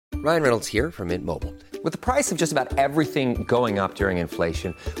Ryan Reynolds here from Mint Mobile. With the price of just about everything going up during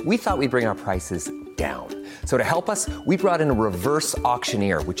inflation, we thought we'd bring our prices down. So to help us, we brought in a reverse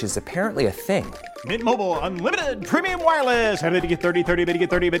auctioneer, which is apparently a thing. Mint Mobile Unlimited Premium Wireless. How to get 30, 30, bit to get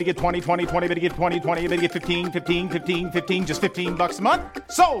 30, bit to get 20, 20, 20, bit to get 20, 20, bit to get 15, 15, 15, 15, just $15 a month?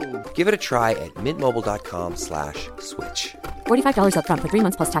 Sold! Give it a try at mintmobile.com/switch. $45 up front for 3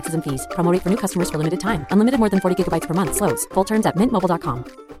 months plus taxes and fees. Promo rate for new customers for limited time. Unlimited more than 40 gigabytes per month. Slows full terms at mintmobile.com.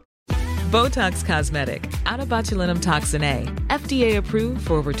 Botox Cosmetic, out of botulinum toxin A, FDA approved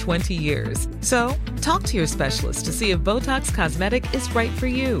for over 20 years. So, talk to your specialist to see if Botox Cosmetic is right for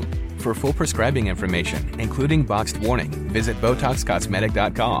you. For full prescribing information, including boxed warning, visit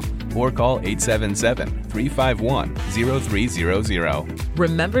BotoxCosmetic.com or call 877-351-0300.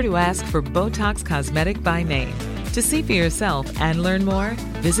 Remember to ask for Botox Cosmetic by name. To see for yourself and learn more,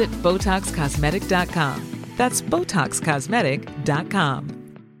 visit BotoxCosmetic.com. That's BotoxCosmetic.com.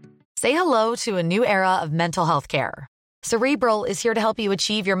 Say hello to a new era of mental health care. Cerebral is here to help you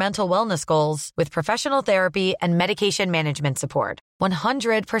achieve your mental wellness goals with professional therapy and medication management support.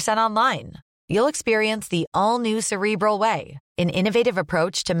 100% online. You'll experience the all-new Cerebral Way, an innovative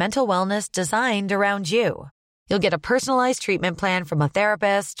approach to mental wellness designed around you. You'll get a personalized treatment plan from a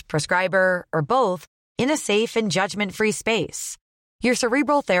therapist, prescriber, or both in a safe and judgment-free space. Your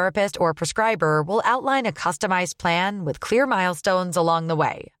Cerebral therapist or prescriber will outline a customized plan with clear milestones along the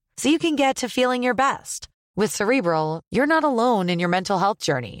way, so you can get to feeling your best. With Cerebral, you're not alone in your mental health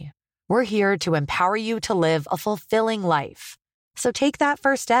journey. We're here to empower you to live a fulfilling life. So take that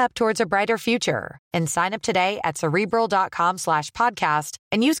first step towards a brighter future and sign up today at Cerebral.com/podcast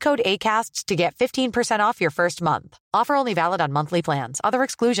and use code ACAST to get 15% off your first month. Offer only valid on monthly plans. Other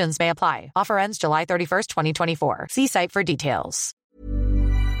exclusions may apply. Offer ends July 31st, 2024. See site for details.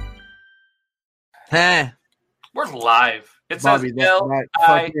 Hey, we're live. It Bobby, says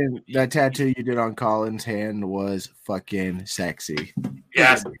that tattoo you did on Colin's hand was fucking sexy.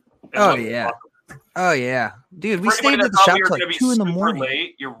 Yes. Oh, yeah. Oh, yeah. Dude, we For stayed anybody at that the thought shop we were till gonna like be 2 in the super morning.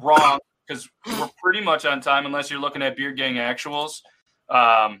 Late, you're wrong, because we're pretty much on time unless you're looking at Beard Gang Actuals.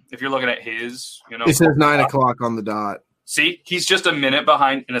 If you're looking at his, It says 9 o'clock on the dot. See, he's just a minute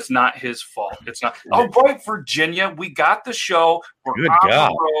behind, and it's not his fault. It's not. All right, Virginia, we got the show. We're Good on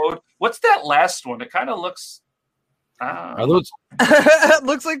God. the road. What's that last one? It kind of looks. Are those? It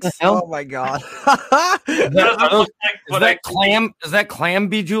looks like. Oh my god! Is that clam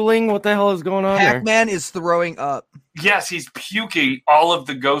bejeweling? What the hell is going on there? Pac-Man is throwing up. Yes, he's puking all of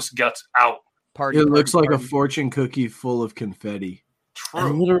the ghost guts out. It looks like a fortune cookie full of confetti. I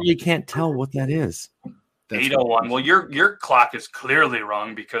literally can't tell what that is. 8:01. Well, your clock is clearly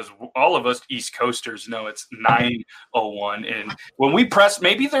wrong, because all of us East Coasters know it's 9:01. And when we press,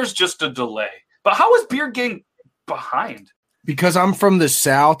 maybe there's just a delay. But how is Beard Gang behind? Because I'm from the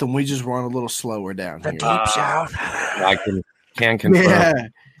South and we just run a little slower down here. Deep South. I can confirm. Yeah.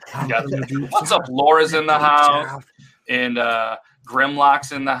 What's up? Laura's in the house, and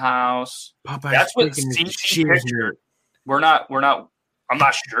Grimlock's in the house. That's what CT pictured. We're not. I'm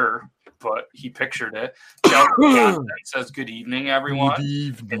not sure, but he pictured it. Johnson says, "Good evening, everyone." Good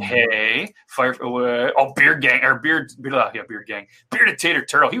evening. And hey, Beard Gang or Beard Gang, Bearded Tater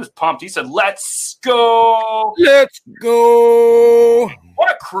Turtle. He was pumped. He said, "Let's go, let's go!"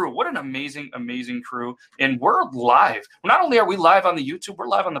 What a crew! What an amazing crew! And we're live. Not only are we live on the YouTube, we're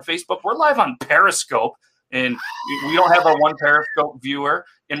live on the Facebook. We're live on Periscope, and we don't have our one Periscope viewer.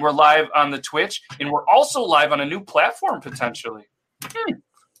 And we're live on the Twitch, and we're also live on a new platform potentially.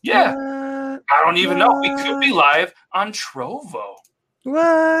 Yeah, I don't even know. We could be live on Trovo.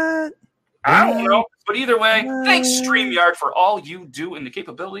 What? I don't know. But either way, thanks StreamYard for all you do and the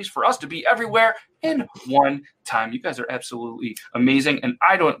capabilities for us to be everywhere in one time. You guys are absolutely amazing. And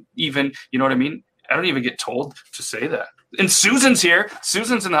I don't even, you know what I mean? I don't even get told to say that. And Susan's here.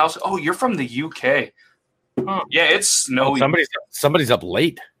 Susan's in the house. Oh, you're from the UK. Oh, yeah, it's snowy. Somebody's up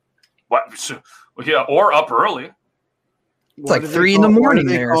late. What? So, yeah, or up early. It's like 3 in the morning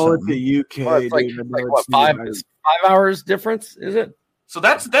there. Call it the UK. Well, it's like what, 5 hours difference, is it? So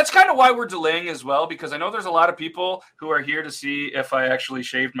that's kind of why we're delaying as well, because I know there's a lot of people who are here to see if I actually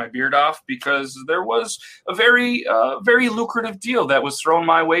shaved my beard off, because there was a very lucrative deal that was thrown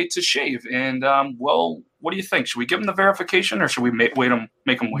my way to shave. And well, what do you think? Should we give them the verification, or should we make them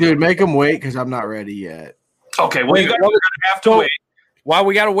wait? Dude, make them wait, because I'm not ready yet. Okay, well, you guys are going to have to wait. Why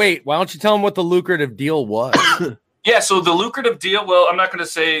we got to wait? Why don't you tell them what the lucrative deal was? Yeah, so the lucrative deal, well, I'm not going to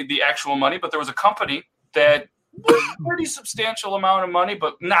say the actual money, but there was a company that was a pretty substantial amount of money,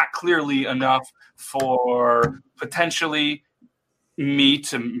 but not clearly enough for potentially me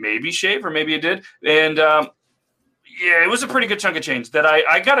to maybe shave, or maybe it did. And Yeah, it was a pretty good chunk of change that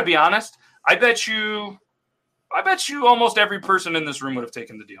I got to be honest. I bet you almost every person in this room would have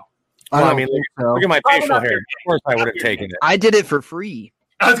taken the deal. Well, I mean, look at my facial hair. Of course I would have taken it. I did it for free.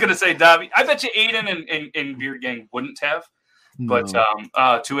 I was going to say, Dobby, I bet you Aiden and Beard Gang wouldn't have. But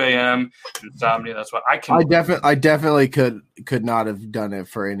 2 a.m. insomnia. That's what I can. I definitely could not have done it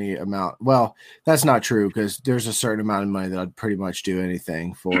for any amount. Well, that's not true because there's a certain amount of money that I'd pretty much do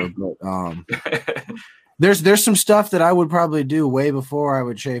anything for. But there's some stuff that I would probably do way before I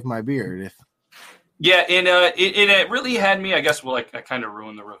would shave my beard. Yeah, and it really had me. I guess I kind of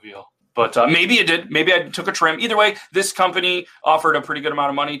ruined the reveal. But maybe it did. Maybe I took a trim. Either way, this company offered a pretty good amount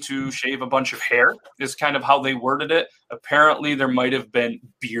of money to shave a bunch of hair. Is kind of how they worded it. Apparently, there might have been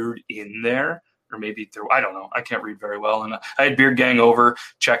beard in there. Or maybe I don't know. I can't read very well. And I had Beard Gang over,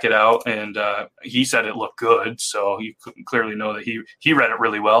 check it out. And he said it looked good. So you couldn't clearly know that he read it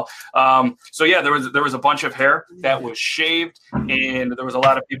really well. So yeah, there was a bunch of hair that was shaved. And there was a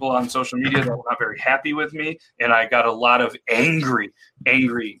lot of people on social media that were not very happy with me. And I got a lot of angry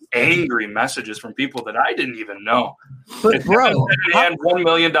messages from people that I didn't even know. But bro, and $1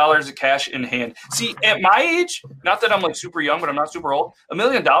 million of cash in hand. See, at my age, not that I'm super young, but I'm not super old. $1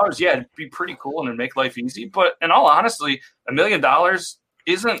 million, yeah, it'd be pretty cool and make life easy. But in all honesty, $1 million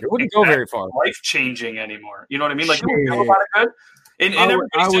isn't it wouldn't go very far life changing anymore. You know what I mean? Like, you feel a lot of good.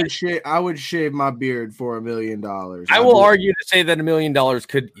 I would shave my beard for $1 million. I will argue to say that $1 million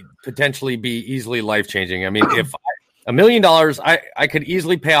could potentially be easily life changing. I mean, if $1 million, I could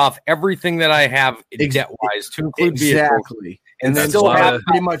easily pay off everything that I have debt wise to include exactly, and then still have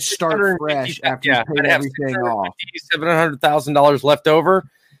pretty much start fresh after you pay everything off. $700,000 left over.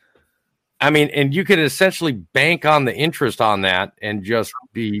 I mean, and you could essentially bank on the interest on that and just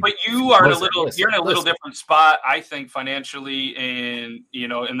be. But you are you're in a little different spot, I think, financially, and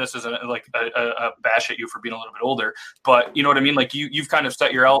and this isn't a bash at you for being a little bit older, but you know what I mean. Like you've kind of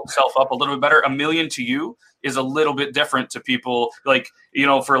set yourself up a little bit better. $1 million to you is a little bit different to people for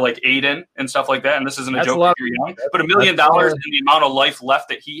Aiden and stuff like that. And this isn't a joke if you're young, but $1 million and the amount of life left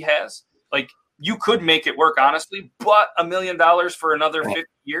that he has, you could make it work, honestly, but $1 million for another 50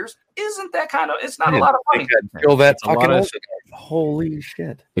 years isn't that it's not a lot of money. Feel that holy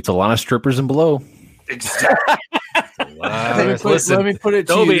shit. It's a lot of strippers and below. Exactly. Let me put it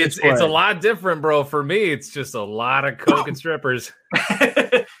to Toby, you. It's a lot different, bro. For me, it's just a lot of Coke and strippers.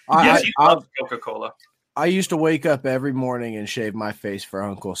 Yes, you love Coca-Cola. I used to wake up every morning and shave my face for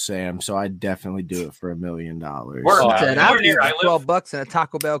Uncle Sam, so I'd definitely do it for $1 million. I'd need $12 and a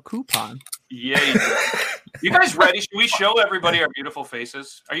Taco Bell coupon. Yeah, you guys ready? Should we show everybody our beautiful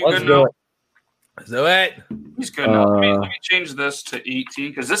faces? Are you good now? Let's do it. He's good now. Let me change this to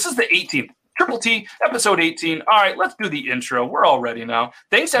 18 because this is the 18th. Triple T, episode 18. All right, let's do the intro. We're all ready now.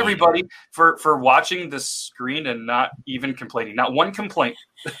 Thanks, everybody, for watching the screen and not even complaining. Not one complaint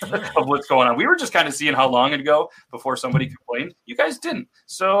of what's going on. We were just kind of seeing how long it'd go before somebody complained. You guys didn't.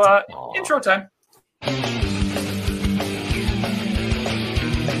 So, intro time.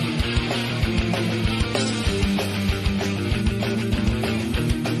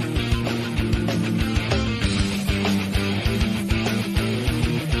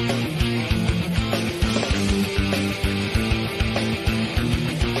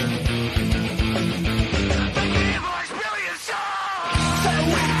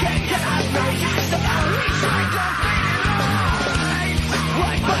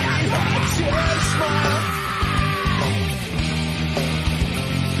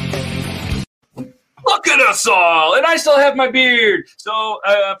 Look at us all, and I still have my beard. So,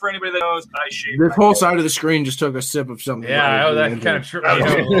 for anybody that knows, I shaved. This whole side of the screen just took a sip of something. Yeah, that kind of tripped me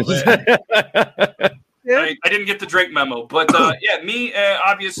out a little bit. I didn't get the Drake memo, but me,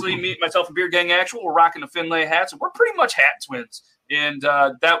 obviously, myself, and Beard Gang Actual, we're rocking the Finlay hats, and we're pretty much hat twins, and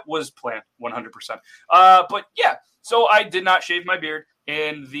that was planned 100%. But yeah, so I did not shave my beard,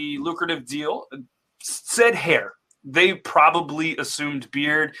 and the lucrative deal said hair. They probably assumed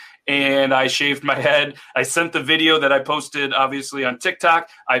beard, and I shaved my head. I sent the video that I posted, obviously, on TikTok.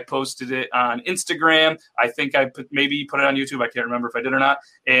 I posted it on Instagram. I think I maybe put it on YouTube. I can't remember if I did or not,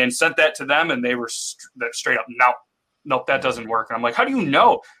 and sent that to them, and they were straight up, nope, that doesn't work. And I'm like, how do you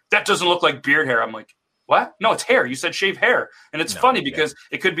know? That doesn't look like beard hair. I'm like, what? No, it's hair. You said shave hair. And it's funny because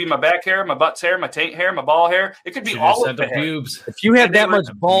it could be my back hair, my butt's hair, my taint hair, my ball hair. It could be all of the pubes. If you had that much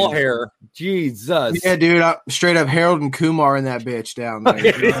ball hair, Jesus. Yeah, dude, straight up Harold and Kumar in that bitch down there.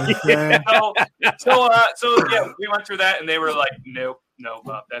 You know so yeah, we went through that, and they were like, nope, no,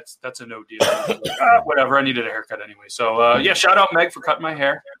 that's a no deal. Whatever. I needed a haircut anyway. So shout out Meg for cutting my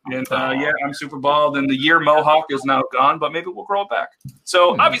hair. And I'm super bald, and the year mohawk is now gone, but maybe we'll grow it back.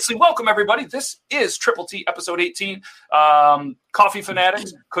 So obviously, welcome everybody. This is Triple T episode 18. Coffee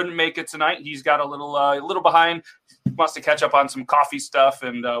Fanatics couldn't make it tonight. He's got a little behind. He wants to catch up on some coffee stuff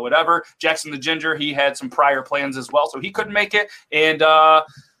and whatever. Jackson the Ginger, he had some prior plans as well, so he couldn't make it. And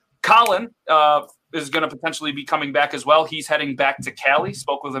Colin is going to potentially be coming back as well. He's heading back to Cali.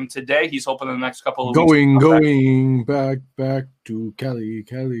 Spoke with him today. He's hoping in the next couple of weeks. Going back to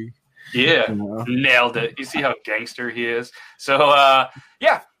Cali. Yeah, nailed it. You see how gangster he is. So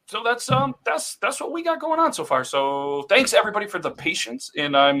so that's what we got going on so far. So thanks everybody for the patience.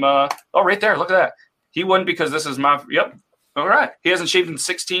 And I'm right there. Look at that. He wouldn't because this is my All right. He hasn't shaved in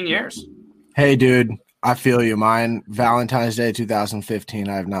 16 years. Hey, dude. I feel you. Mine, Valentine's Day 2015,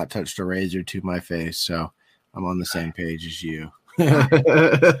 I have not touched a razor to my face, so I'm on the same page as you.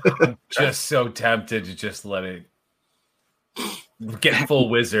 Just so tempted to just let it get full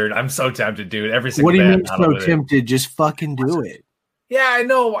wizard. I'm so tempted, dude. Every single What do you mean so tempted? Just fucking do it. Yeah, I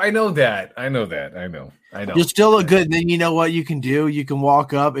know that. I know. You'll still look good. And then you know what you can do? You can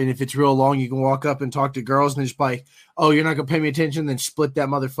walk up, and if it's real long, you can walk up and talk to girls and just be like, oh, you're not going to pay me attention? Then split that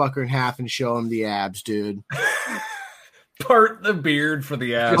motherfucker in half and show him the abs, dude. Part the beard for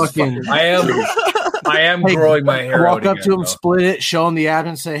the abs. I am growing my hair walk out up to him, split it, show him the abs,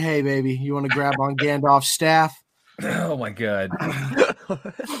 and say, hey, baby, you want to grab on Gandalf's staff? Oh, my God.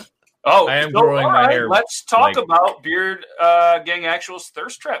 Oh, I am growing my hair. Let's talk about Beard Gang Actual's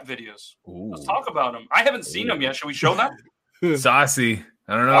Thirst Trap videos. Ooh. Let's talk about them. I haven't seen them yet. Should we show them? Saucy.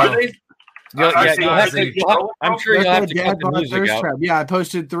 I don't know. Are they? I'm sure you'll have to cut the music out. Yeah, I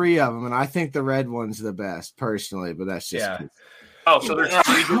posted 3 of them, and I think the red one's the best, personally, but that's just... Yeah. Oh, so there's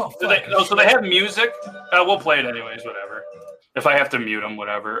so they have music? We'll play it anyways, whatever. If I have to mute them,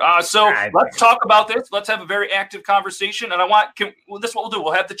 whatever. So let's talk about this. Let's have a very active conversation. And this is what we'll do.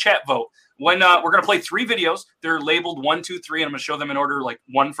 We'll have the chat vote. When we're going to play 3 videos. They're labeled 1, 2, 3, and I'm going to show them in order, like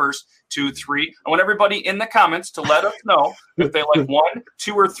 1 first, 2, 3. I want everybody in the comments to let us know if they like 1,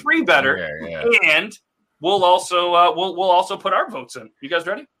 2, or 3 better. And we'll also put our votes in. You guys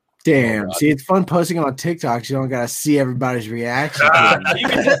ready? Damn. See, it's fun posting on TikTok. You don't got to see everybody's reaction. You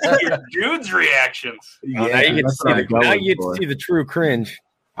can see your dudes' reactions. Now you get to see the true cringe.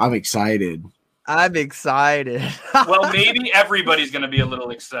 I'm excited. Well, maybe everybody's going to be a little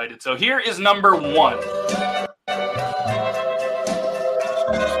excited. So here is number 1.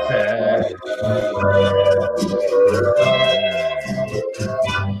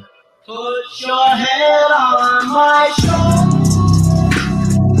 Put your head on my shoulder.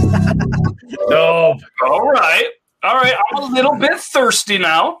 No. All right. I'm a little bit thirsty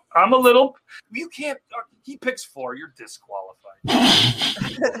now. You can't. He picks 4. You're disqualified.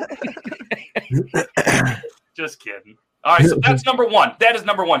 Just kidding. All right. So that's number 1. That is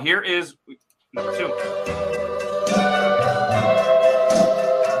number 1. Here is number 2.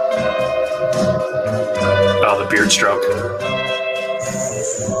 Oh, the beard stroke.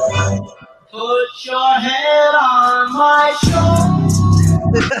 Put your head on my shoulder.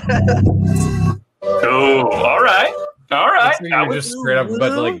 Oh, all right. You're just straight up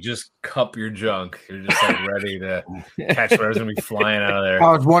about to just cup your junk. You're just ready to catch whatever's gonna be flying out of there.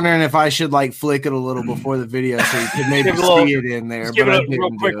 I was wondering if I should flick it a little before the video so you could maybe see it in there. Give it a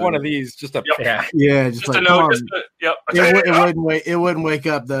real quick one of these. Just a just like it wouldn't wake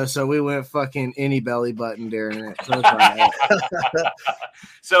up though, so we went fucking any belly button during it. So it's all right.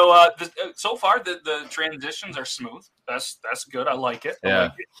 So so far the transitions are smooth. That's good. I like it.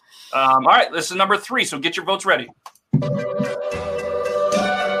 Yeah. All right, this is number 3. So get your votes ready.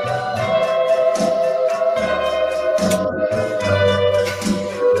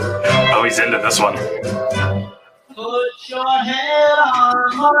 Oh, he's into this one. Put your head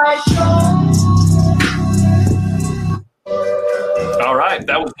on my shoulder. All right,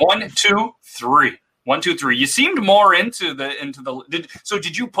 that was 1, 2, 3. 1, 2, 3. You seemed more into the.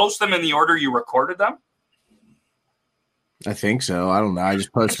 Did you post them in the order you recorded them? I think so. I don't know. I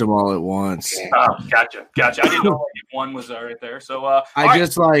just posted them all at once. Oh, gotcha. I didn't know if one was right there. So I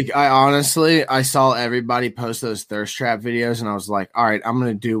saw everybody post those thirst trap videos, and I was like, all right, I'm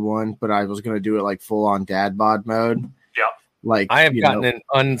gonna do one, but I was gonna do it like full on dad bod mode. Yeah. I have gotten an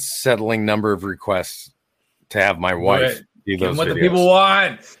unsettling number of requests to have my wife do those. What the people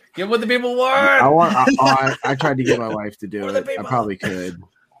want. Get what the people want. I tried to get my wife to do it. I probably could.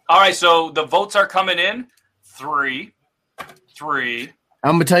 All right, so the votes are coming in. 3.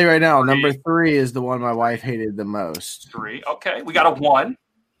 I'm gonna tell you right now. Number 3 is the one my wife hated the most. 3. Okay, we got a 1,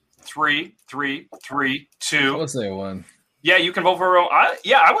 3, 3, 3, 2. Let's say 1. Yeah, you can vote for.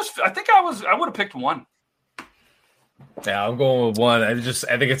 I would have picked 1. Yeah, I'm going with 1. I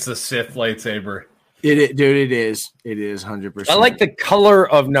think it's the Sith lightsaber. It is 100%. I like the color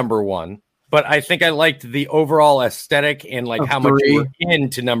of number 1, but I think I liked the overall aesthetic and like how much you were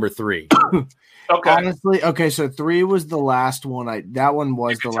into number 3. Okay. Honestly, okay, so 3 was the last one. That one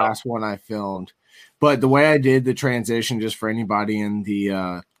was the last one I filmed. But the way I did the transition, just for anybody in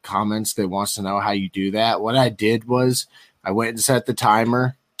the comments that wants to know how you do that, what I did was I went and set the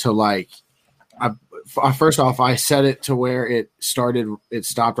timer to first off, I set it to where it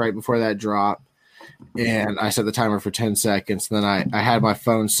stopped right before that drop. And I set the timer for 10 seconds. Then I had my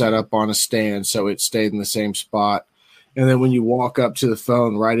phone set up on a stand so it stayed in the same spot. And then when you walk up to the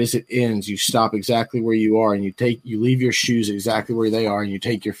phone, right as it ends, you stop exactly where you are and you leave your shoes exactly where they are and you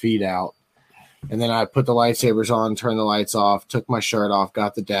take your feet out. And then I put the lightsabers on, turned the lights off, took my shirt off,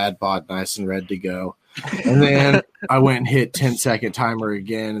 got the dad bod nice and ready to go. And then I went and hit 10-second timer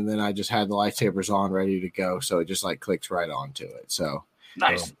again, and then I just had the lightsabers on ready to go. So it just clicks right onto it. So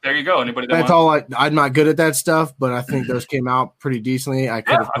nice. There you go. Anybody that's all I'm not good at that stuff, but I think those came out pretty decently. I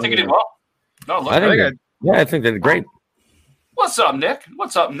think it did well. No, look, I think they did great. What's up, Nick?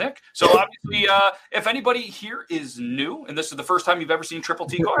 So obviously, if anybody here is new and this is the first time you've ever seen Triple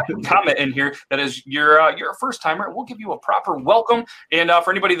T, go ahead and comment in here. That is you're a first timer. We'll give you a proper welcome. And for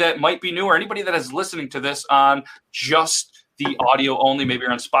anybody that might be new or anybody that is listening to this on just the audio only, maybe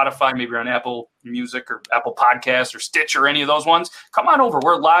you're on Spotify, maybe you're on Apple Music or Apple Podcasts or Stitch or any of those ones, come on over.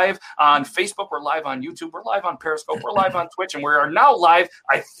 We're live on Facebook. We're live on YouTube. We're live on Periscope. We're live on Twitch. And we are now live,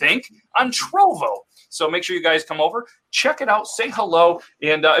 I think, on Trovo. So make sure you guys come over, check it out, say hello.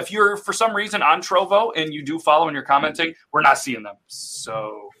 And if you're for some reason on Trovo and you do follow and you're commenting, we're not seeing them.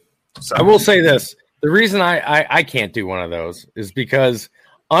 So I will say this. The reason I can't do one of those is because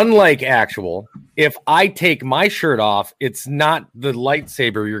unlike actual, if I take my shirt off, it's not the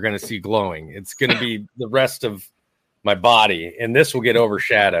lightsaber you're going to see glowing. It's going to be the rest of my body, and this will get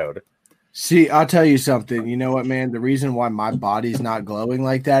overshadowed. See, I'll tell you something. You know what, man? The reason why my body's not glowing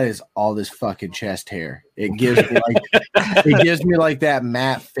like that is all this fucking chest hair. It gives me like that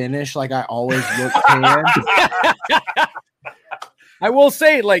matte finish, like I always look tan. I will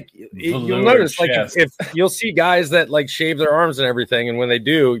say, you'll notice, if you'll see guys that shave their arms and everything, and when they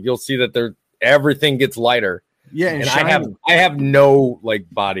do, you'll see that everything gets lighter. Yeah, and I have no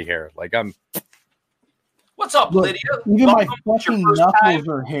body hair. I'm. What's up, Lydia? Even my fucking knuckles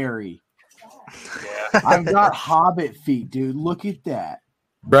are hairy. Yeah. I've got hobbit feet, dude. Look at that.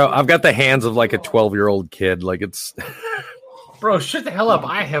 Bro, I've got the hands of a 12-year-old kid. It's bro, shut the hell up.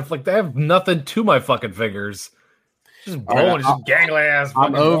 I have nothing to my fucking fingers. Just bone, just gangly ass.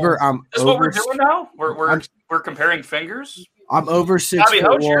 I'm over. That's what we're doing now. We're comparing fingers. I'm over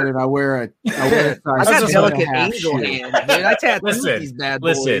 6'1" and I wear a size. I got delicate angel hands, dude. I tattooed these bad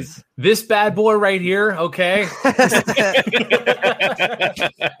boys. Listen, this bad boy right here, okay?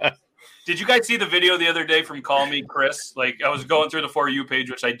 Did you guys see the video the other day from Call Me Chris? I was going through the For You page,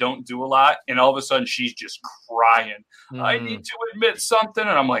 which I don't do a lot, and all of a sudden she's just crying. I need to admit something,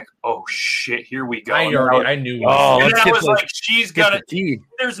 and I'm like, oh shit, here we go. I knew. Oh, and I was like, she's gonna.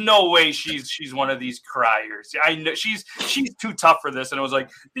 There's no way she's one of these criers. I know she's too tough for this, and I was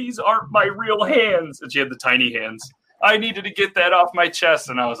like, these aren't my real hands, and she had the tiny hands. I needed to get that off my chest,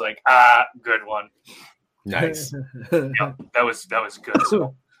 and I was like, good one. Nice. Yeah, that was good.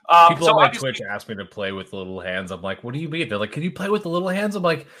 So. People on my Twitch ask me to play with the little hands. I'm like, what do you mean? They're like, can you play with the little hands? I'm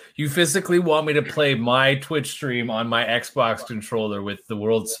like, you physically want me to play my Twitch stream on my Xbox controller with the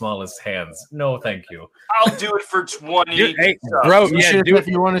world's smallest hands? No, thank you. I'll do it for 20. Dude, hey, bro, if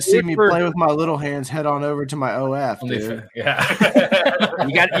you want to see me play with my little hands, head on over to my OF, dude. Yeah.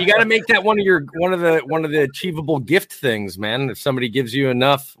 you got to make that one of the achievable gift things, man. If somebody gives you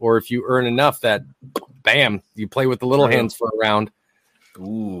enough, or if you earn enough, that bam, you play with the little hands for a round.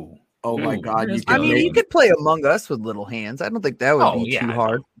 Ooh. Oh my God. You could play Among Us with little hands. I don't think that would be too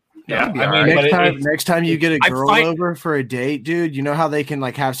hard. Yeah. Next time you get a girl over for a date, dude, you know how they can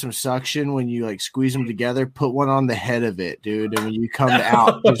have some suction when you squeeze them together? Put one on the head of it, dude. And when you come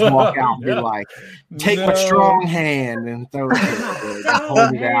out, just walk out and be like, take my strong hand and throw it and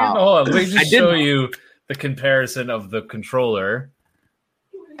hold it out. Hold on, let me just show you the comparison of the controller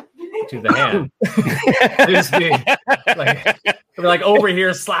to the hand. Just be over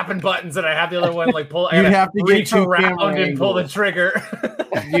here slapping buttons, and I have the other one pull. You'd have to reach around and pull the trigger.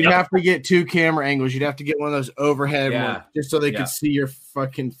 You'd have to get 2 camera angles. You'd have to get one of those overhead ones just so they could see your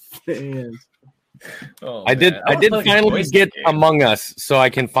fucking hands. I did finally get Among Us, so I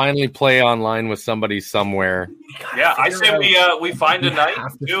can finally play online with somebody somewhere. Yeah, I say we find a night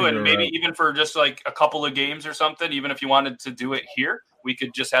too, and maybe even for just like a couple of games or something. Even if you wanted to do it here, we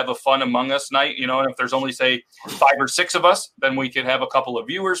could just have a fun Among Us night, you know. And if there's only say 5 or 6 of us, then we could have a couple of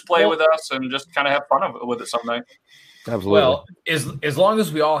viewers play with us and just kind of have fun with it some night. Absolutely. Well, as long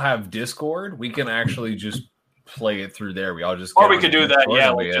as we all have Discord, we can actually just play it through there. We all just, or we could do that,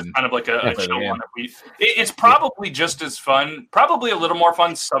 yeah, like just kind of like a chill one. It's probably just as fun, probably a little more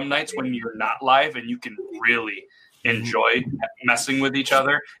fun some nights when you're not live and you can really enjoy messing with each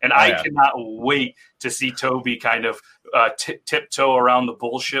other. And I cannot wait to see Toby kind of tiptoe around the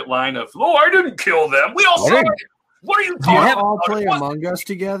bullshit line of, "Oh, I didn't kill them. We all saw it. What are you talking about? All play Among Us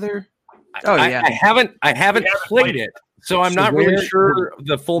together?" Oh yeah, I haven't played it, so I'm not really sure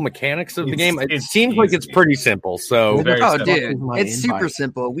the full mechanics of the game. It seems like it's pretty simple. So, dude, it's super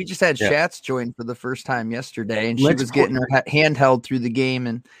simple. We just had Shats join for the first time yesterday, and she was getting her handheld through the game,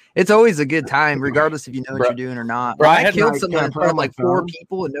 and it's always a good time, regardless if you know what you're doing or not. I killed someone in front of like 4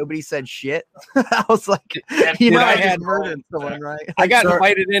 people, and nobody said shit. I was like, I had murdered someone, right? I got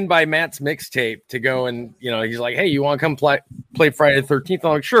invited in by Matt's mixtape to go, and he's like, "Hey, you want to come play Friday the 13th?"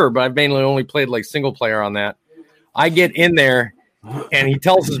 I'm like, "Sure," but I've mainly only played like single player on that. I get in there, and he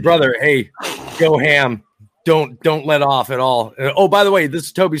tells his brother, "Hey, go ham. Don't let off at all." Oh, by the way, this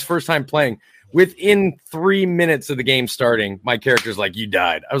is Toby's first time playing. Within 3 minutes of the game starting, my character's like, "You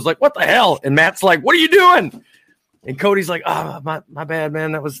died." I was like, "What the hell?" And Matt's like, "What are you doing?" And Cody's like, "Oh, my bad,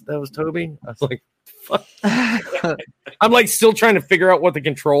 man. That was Toby." I was like, "Fuck." I'm like still trying to figure out what the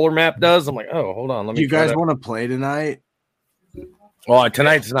controller map does. I'm like, "Oh, hold on. Let me." You guys want to play tonight? Well,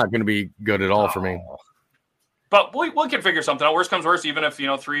 tonight's not going to be good at all for me. But we can figure something out. Worst comes worst, even if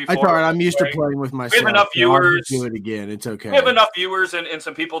 3, 4. I thought I'm used to playing with myself. We have enough viewers. Do it again. It's okay. We have enough viewers and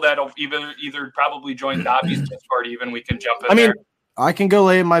some people that'll either probably join Dobby's Discord. Even we can jump in. There. I can go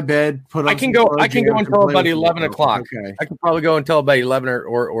lay in my bed. I can go until about 11 o'clock. Okay. I can probably go until about 11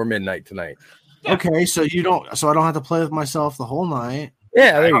 or midnight tonight. Yeah. Okay, so I don't have to play with myself the whole night.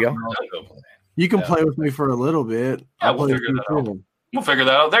 Yeah, there you go. You can play with me for a little bit. Yeah, we'll figure that out. We'll figure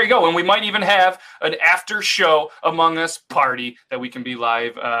that out. There you go. And we might even have an after show Among Us party that we can be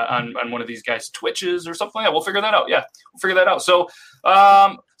live on one of these guys' Twitches or something like that. We'll figure that out. Yeah, we'll figure that out. So,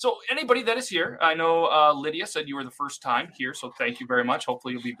 so anybody that is here, I know Lydia said you were the first time here, so thank you very much.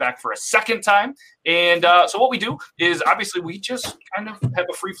 Hopefully you'll be back for a second time. And so what we do is obviously we just kind of have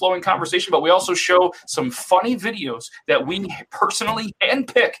a free-flowing conversation, but we also show some funny videos that we personally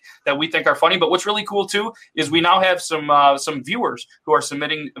handpick that we think are funny. But what's really cool too is we now have some viewers who are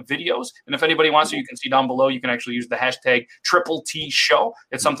submitting videos. And if anybody wants to, you can see down below, you can actually use the hashtag TTT show.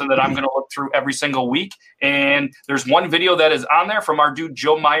 It's something that I'm going to look through every single week. And there's one video that is on there from our dude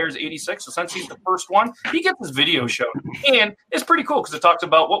Joe Myers 86. So since he's the first one, he gets his video shown, and it's pretty cool because it talks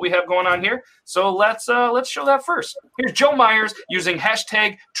about what we have going on here. So let's show that first. Here's Joe Myers using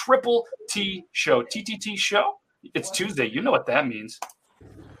hashtag TTT show. TTT show. It's Tuesday. You know what that means.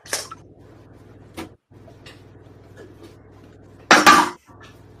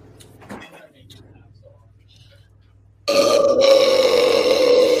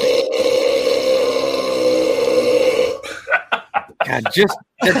 God,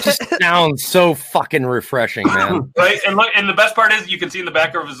 it just sounds so fucking refreshing, man. Right, and look, and the best part is you can see in the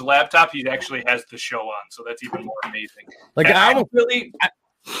back of his laptop he actually has the show on, so that's even more amazing. Like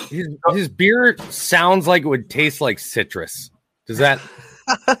his beer sounds like it would taste like citrus. Does that?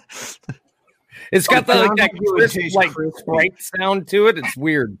 It's got that crisp, bright sound to it. It's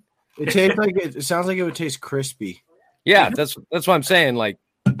weird. It tastes like it sounds like it would taste crispy. Yeah, that's what I'm saying. Like,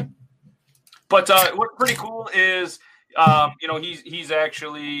 but what's pretty cool is. He's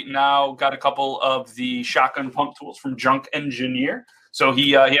actually now got a couple of the shotgun pump tools from Junk Engineer. So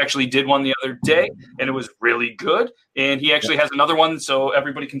he actually did one the other day, and it was really good. And he actually has another one, so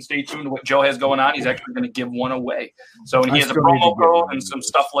everybody can stay tuned to what Joe has going on. He's actually going to give one away. So and he has a promo code and some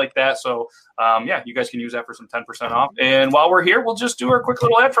stuff like that. So you guys can use that for some 10% off. And while we're here, we'll just do our quick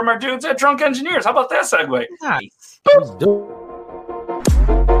little ad from our dudes at Drunk Engineers. How about that segue? Nice.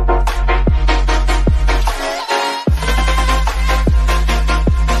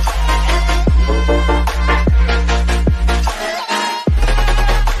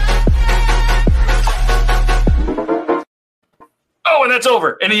 Oh, and that's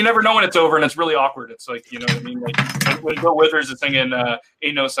over. And you never know when it's over, and it's really awkward. It's like, you know what I mean? Like when Bill Withers is singing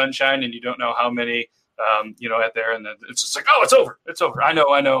Ain't No Sunshine, and you don't know how many, at there, and then it's just like, oh, it's over. It's over. I know.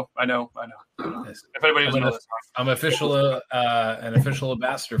 If anybody doesn't know this song. I'm an official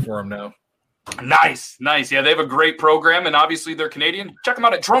ambassador for him now. Nice. Yeah, they have a great program, and obviously they're Canadian. Check them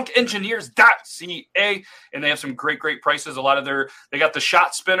out at drunkengineers.ca, and they have some great prices. They got the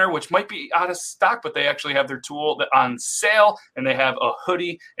shot spinner, which might be out of stock, but they actually have their tool on sale, and they have a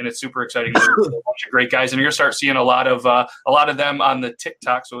hoodie, and it's super exciting. They're a bunch of great guys, and you're gonna start seeing a lot of them on the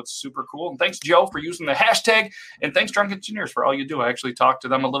TikTok, so it's super cool. And thanks, Joe, for using the hashtag, and thanks, Drunk Engineers, for all you do. I actually talked to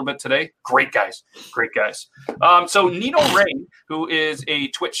them a little bit today. Great guys. So Nino Rain, who is a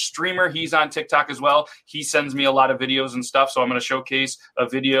Twitch streamer, he's on TikTok as well. He sends me a lot of videos and stuff, so I'm going to showcase a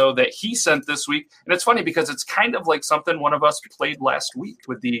video that he sent this week. And it's funny because it's kind of like something one of us played last week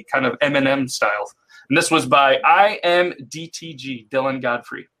with the kind of Eminem style. And this was by IMDTG, Dylan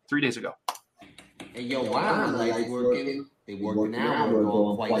Godfrey, 3 days ago. Hey, yo, why aren't lights working? They working now, we're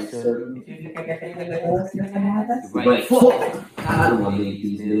going quite certain. Right, fuck! I don't want to make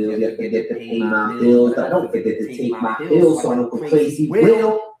these bills. I get to pay my bills, but I don't get to take my bills, so I don't go crazy.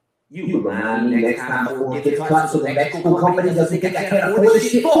 Will you remind me next time before it gets cut so the Mexico company doesn't think I can't afford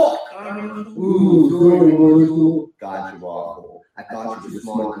this shit? Fuck! Ooh, God, you awful. I thought you were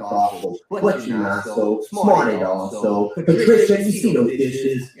smart and thoughtful, but you're not so smart at all. So, Patricia, you see those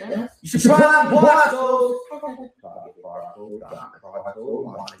dishes? Yeah? You should try wash those.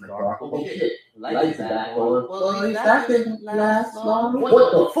 Lights back on. Well, that didn't last long.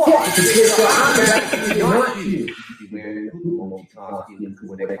 What the fuck? Patricia, I'm back to not you. You wearing the multi-costume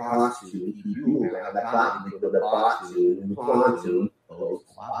with a costume. You wearing the costume with a costume and pontoon. Am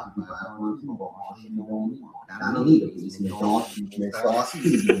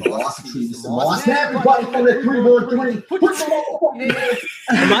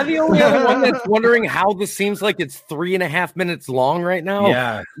I the only other one that's wondering how this seems like it's 3.5 minutes long right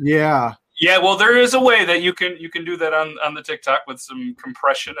now? Yeah. Well, there is a way that you can do that on the TikTok with some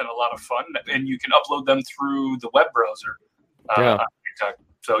compression and a lot of fun, and you can upload them through the web browser on TikTok.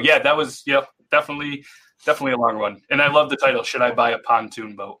 So yeah, that was definitely a long one, and I love the title. Should I buy a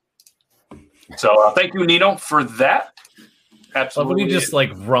pontoon boat? So thank you, Nino, for that. Absolutely. He just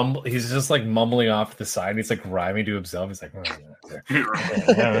like rumble. He's just like mumbling off to the side. He's like rhyming to himself. He's like, I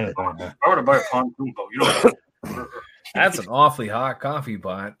want to buy a pontoon boat. You know. That's an awfully hot coffee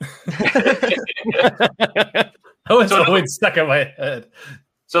pot. That was always stuck in my head.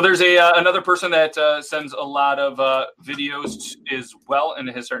 So there's another person that sends a lot of videos as well, and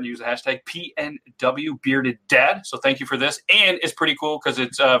has started to use the hashtag PNW Bearded Dad. So thank you for this, and it's pretty cool because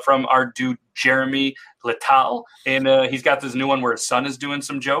it's from our dude Jeremy Lital, and he's got this new one where his son is doing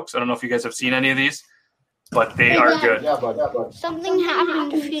some jokes. I don't know if you guys have seen any of these, but they are good. Something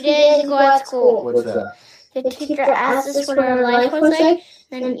happened a few days ago at school. What's that? The teacher asked us what our life was like,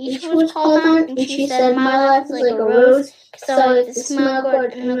 then each was called on, and she said, my life is like a rose, because I like to smell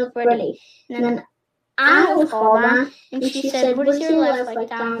good and look pretty. And then I was called on, and she said, what is your life like,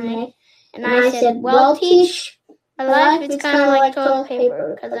 Dominic? And I said, well, Teach, my life is kind of like toilet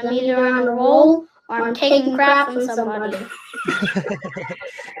paper, because I'm either on a roll or I'm taking crap from somebody.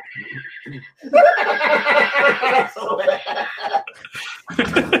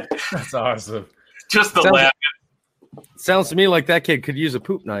 That's awesome. Just the laugh. Sounds to me like that kid could use a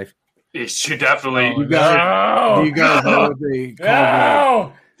poop knife. It should definitely. Do you guys know what they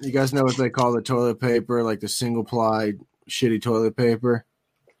call you guys know what they call the toilet paper, like the single ply shitty toilet paper?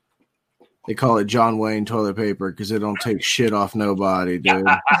 They call it John Wayne toilet paper because it don't take shit off nobody, dude.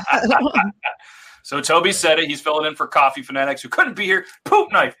 So Toby said it. He's filling in for coffee fanatics who couldn't be here.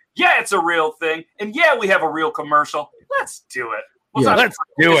 Poop knife. Yeah, it's a real thing. And yeah, we have a real commercial. Let's do it. Let's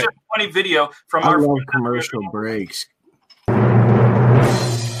do it. A funny video from I love commercial breaks.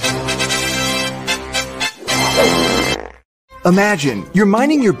 Imagine you're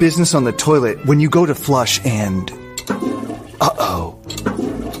minding your business on the toilet when you go to flush and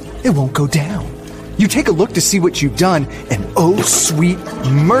it won't go down. You take a look to see what you've done, and oh, sweet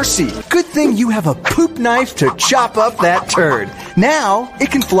mercy. Good thing you have a poop knife to chop up that turd. Now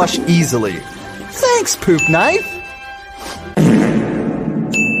it can flush easily. Thanks, poop knife.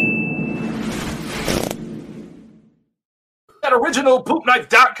 At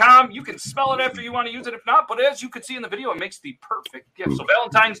originalpoopknife.com. You can smell it after you want to use it. If not, but as you can see in the video, it makes the perfect gift. So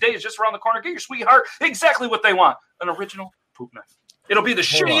Valentine's Day is just around the corner. Get your sweetheart exactly what they want. An original poop knife. It'll be the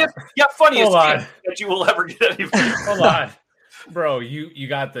shittiest yet funniest gift that you will ever get anybody. Hold on. Bro, you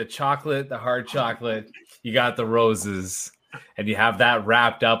got the chocolate, the hard chocolate, you got the roses, and you have that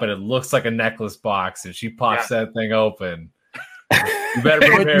wrapped up, and it looks like a necklace box, and she pops that thing open. You better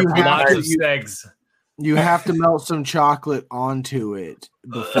prepare for lots of eggs. You have to melt some chocolate onto it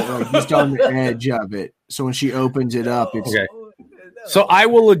before, like, just on the edge of it. So when she opens it up, it's okay. So I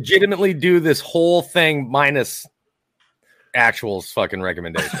will legitimately do this whole thing minus Actual's fucking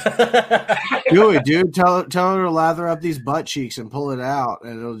recommendation. Do it, dude. Tell her to lather up these butt cheeks and pull it out,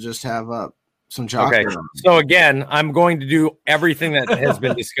 and it'll just have up some chocolate. Okay. So again, I'm going to do everything that has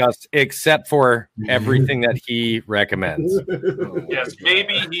been discussed except for everything that he recommends. Yes,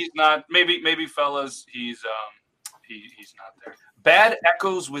 maybe he's not. Maybe fellas, he's not there. Bad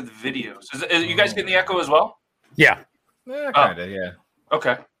echoes with videos. Is you guys getting the echo as well? Yeah. Kind of. Yeah.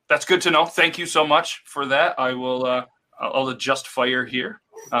 Okay, that's good to know. Thank you so much for that. I will. I'll adjust fire here.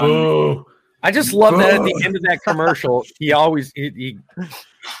 I just love that at the end of that commercial, he always he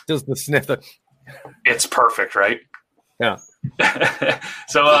does the sniff. It's perfect, right? Yeah.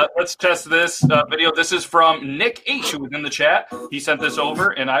 So let's test this video. This is from Nick H, who was in the chat. He sent this over,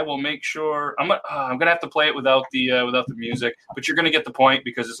 and I will make sure I'm gonna have to play it without the music, but you're gonna get the point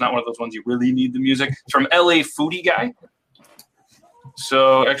because it's not one of those ones you really need the music. It's from LA Foodie Guy.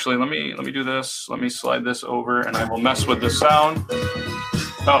 So actually, let me do this. Let me slide this over, and I will mess with the sound.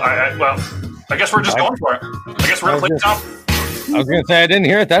 Well, I guess we're just going for it. I guess we're gonna play the sound. I was gonna say I didn't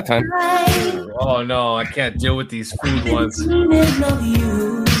hear it that time. Oh no, I can't deal with these food ones. Is the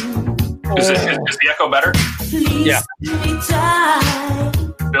echo better? Yeah.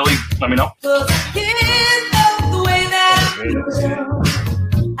 Billy, let me know.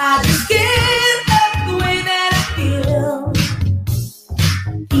 I just can't love the way that I feel.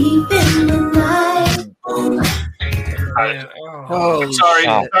 Even the night.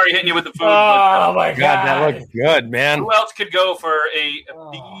 Sorry hitting you with the food. Oh my god, that looks good, man. Who else could go for a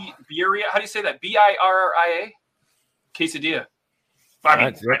birria? How do you say that? BIRRIA? Quesadilla.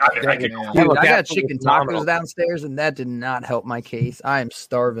 I got chicken tacos downstairs, and that did not help my case. I am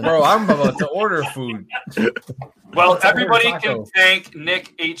starving. Bro, I'm about to order food. Well, everybody can thank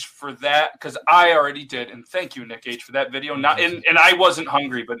Nick H for that because I already did, and thank you, Nick H, for that video. And I wasn't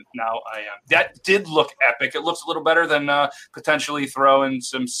hungry, but now I am. That did look epic. It looks a little better than potentially throwing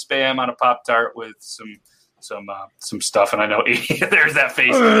some Spam on a Pop-Tart with some stuff, and I know there's that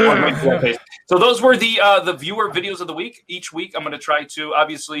face. So those were the viewer videos of the week. Each week, I'm going to try to,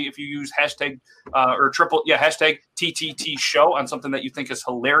 obviously, if you use hashtag TTT show on something that you think is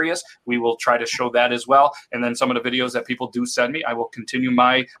hilarious, we will try to show that as well. And then some of the videos that people do send me, I will continue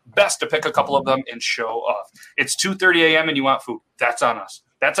my best to pick a couple of them and show off. It's 2:30 a.m. and you want food. That's on us.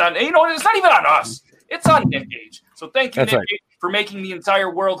 That's on, it's not even on us. It's on Nick H. So thank you, Nick H, for making the entire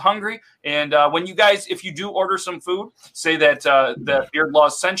world hungry. And when you guys, if you do order some food, say that Beard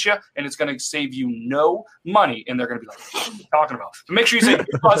Laws sent you, and it's going to save you no money. And they're going to be like, what are you talking about? So make sure you say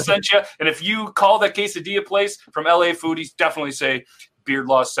Beard Laws sent you. And if you call that quesadilla place from LA Foodies, definitely say Beard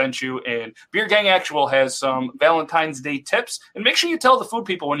Laws sent you. And Beard Gang Actual has some Valentine's Day tips. And make sure you tell the food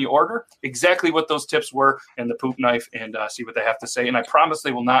people when you order exactly what those tips were and the poop knife, and see what they have to say. And I promise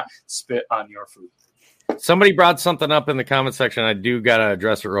they will not spit on your food. Somebody brought something up in the comment section. I do got to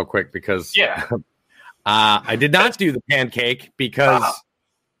address it real quick because I did not do the pancake because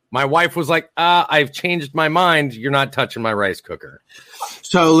my wife was like, I've changed my mind. You're not touching my rice cooker.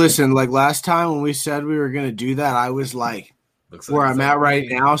 So listen, like last time when we said we were going to do that, I was like where I'm at right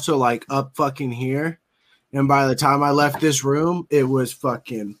now. So like up fucking here. And by the time I left this room, it was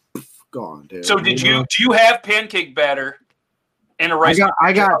fucking gone, dude. So do you have pancake batter?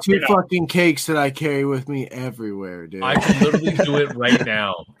 I got two fucking cakes that I carry with me everywhere, dude. I can literally do it right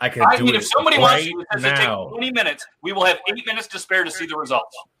now. If somebody wants to, it take 20 minutes. We will have 8 minutes to spare to see the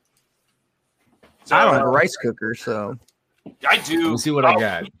results. So, I don't have a rice cooker, so I do. Let's see what I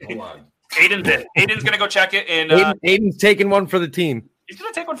got. Hold on. Aiden did. Aiden's gonna go check it, and Aiden's taking one for the team. He's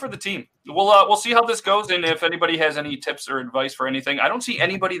gonna take one for the team. We'll see how this goes, and if anybody has any tips or advice for anything. I don't see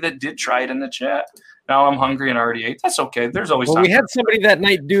anybody that did try it in the chat. Now I'm hungry and already ate. That's okay. There's always. Well, we had somebody that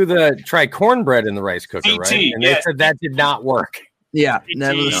night try cornbread in the rice cooker, TT, right? And they said that did not work. Yeah,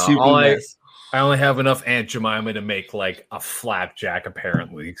 that was super I only have enough Aunt Jemima to make like a flapjack,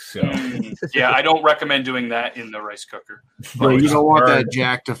 apparently. So yeah, I don't recommend doing that in the rice cooker. Bro, you don't want that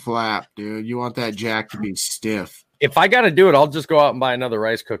jack to flap, dude. You want that jack to be stiff. If I got to do it, I'll just go out and buy another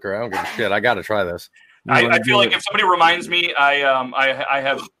rice cooker. I don't give a shit. I got to try this. I feel like if somebody reminds me, I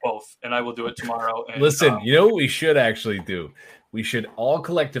have both, and I will do it tomorrow. And, listen, you know what we should actually do? We should all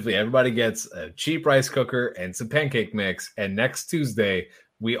collectively, everybody gets a cheap rice cooker and some pancake mix, and next Tuesday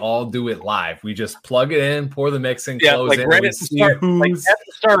we all do it live. We just plug it in, pour the mix in, close like it. Right at the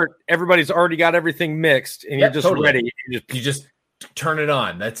start, everybody's already got everything mixed, and you're just ready. You just turn it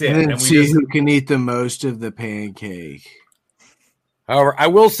on. That's it. And then see who can eat the most of the pancake. However, I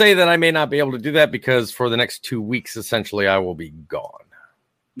will say that I may not be able to do that because for the next 2 weeks, essentially, I will be gone.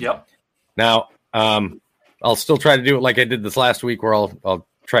 Yep. Now, I'll still try to do it like I did this last week, where I'll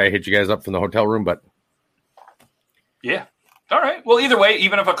try to hit you guys up from the hotel room. But yeah, All right. Well, either way,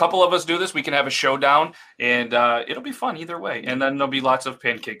 even if a couple of us do this, we can have a showdown, and it'll be fun either way. And then there'll be lots of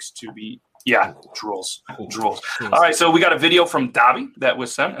pancakes to be. Yeah, drools. All right. So we got a video from Dobby that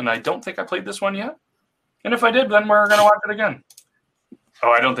was sent, and I don't think I played this one yet. And if I did, then we're gonna watch it again. Oh,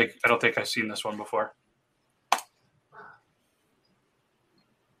 I don't think I've seen this one before.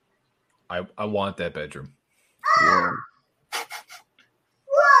 I want that bedroom. Yeah.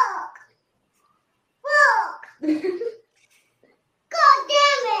 Look. God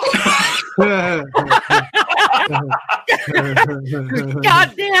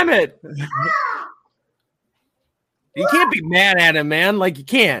God damn it! You can't be mad at him, man. Like you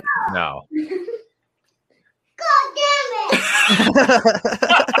can't. No. God damn it!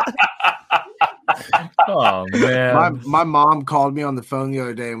 Oh man. My mom called me on the phone the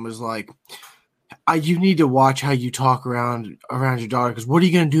other day and was like, you need to watch how you talk around your daughter, because what are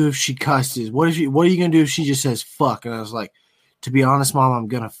you gonna do if she cusses? What are you gonna do if she just says fuck? And I was like, to be honest, Mom, I'm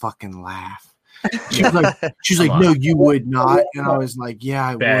gonna fucking laugh. She's like, no, you would not. And I was like, yeah,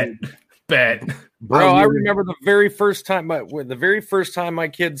 I would. Bet. Bro, I remember the very first time my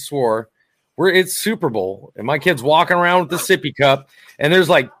kids swore, it's Super Bowl, and my kid's walking around with the sippy cup, and there's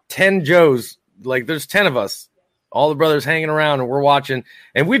like 10 Joes, like there's 10 of us, all the brothers hanging around, and we're watching,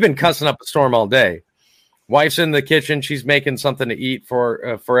 and we've been cussing up a storm all day. Wife's in the kitchen, she's making something to eat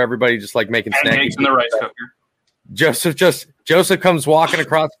for everybody, just like making snacks in the rice cooker. Joseph comes walking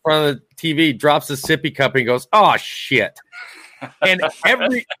across the front of the TV, drops the sippy cup, and he goes, "Oh shit!" And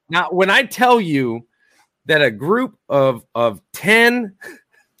when I tell you that a group of 10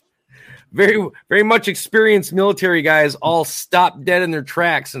 very, very much experienced military guys all stopped dead in their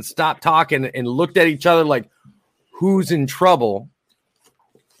tracks and stopped talking and looked at each other like, who's in trouble?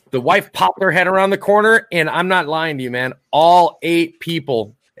 The wife popped her head around the corner, and I'm not lying to you, man. All 8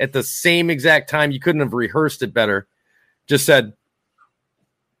 people at the same exact time, you couldn't have rehearsed it better, just said,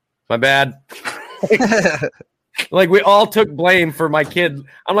 my bad. Like we all took blame for my kid.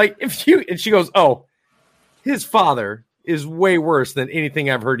 I'm like, and she goes, oh, his father is way worse than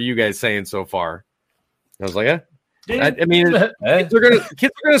anything I've heard you guys saying so far. I was like, I mean, kids are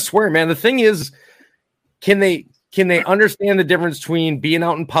gonna swear, man. The thing is, can they understand the difference between being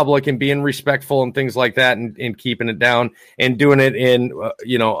out in public and being respectful and things like that, and keeping it down and doing it in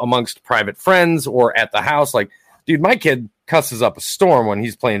amongst private friends or at the house? Like, dude, my kid cusses up a storm when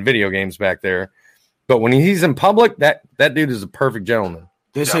he's playing video games back there, but when he's in public, that dude is a perfect gentleman.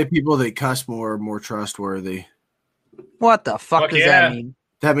 They say people that cuss more are more trustworthy. What the fuck does that mean?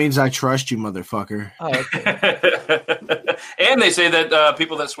 That means I trust you, motherfucker. Oh, okay. And they say that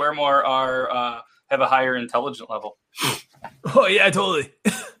people that swear more are have a higher intelligence level. Oh yeah, totally.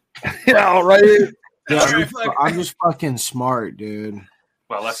 Yeah, right. Yeah, I'm just fucking smart, dude.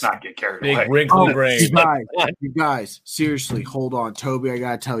 Well, let's not get carried away. Big wrinkle brain. You guys, seriously, hold on, Toby. I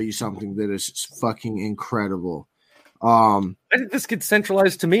gotta tell you something that is fucking incredible. Why did this get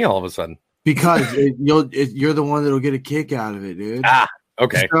centralized to me all of a sudden? Because you're the one that'll get a kick out of it, dude.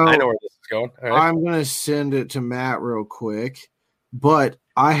 Okay. So I know where this is going. All right. I'm gonna send it to Matt real quick, but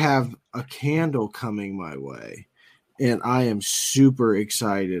I have a candle coming my way, and I am super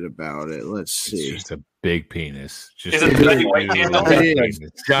excited about it. Let's see. It's just a big penis. Is it a white candle?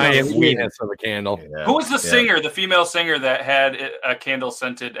 Giant penis of a candle. Yeah. Who was the singer, the female singer that had a candle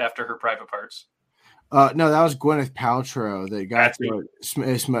scented after her private parts? No, that was Gwyneth Paltrow that got to it.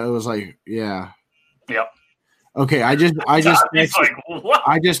 It was like, yeah. Yep. Okay, I just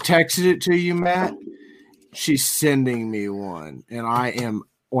texted it to you, Matt. She's sending me one, and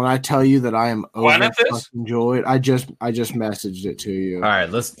when I tell you that I am overjoyed, I just messaged it to you. All right,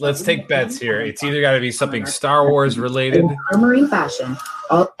 let's take bets here. It's either got to be something Star Wars related. Armory fashion.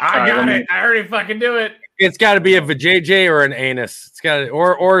 I got it. I already fucking do it. It's got to be a vajayjay or an anus. It's got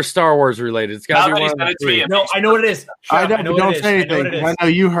or Star Wars related. It's got to be one of the three. No, I know what it is. Don't say anything. I know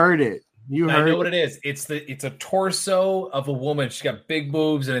you heard it. I know what it is. It's a torso of a woman. She's got big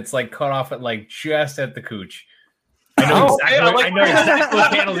boobs, and it's like cut off at like just at the cooch. I know exactly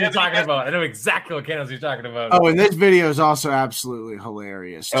what candles you're talking about. Oh, and this video is also absolutely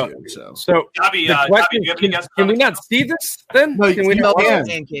hilarious too. So Dobby, can we not see this then? No, can we not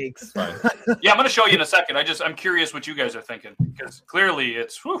pancakes? Yeah, I'm going to show you in a second. I'm curious what you guys are thinking, because clearly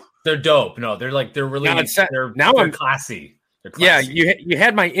it's they're dope. No, they're really they're classy. Yeah, you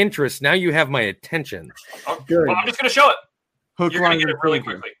had my interest. Now you have my attention. Well, I'm just going to show it. You're going to get it really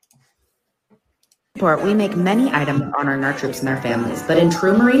quickly. We make many items that honor our troops and their families, but in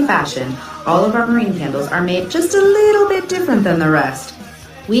true Marine fashion, all of our Marine candles are made just a little bit different than the rest.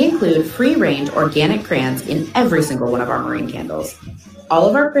 We include free-range organic crayons in every single one of our Marine candles. All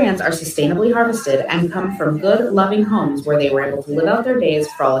of our crayons are sustainably harvested and come from good, loving homes where they were able to live out their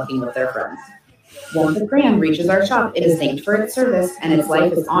days frolicking with their friends. Once a crayon reaches our shop, it is thanked for its service, and its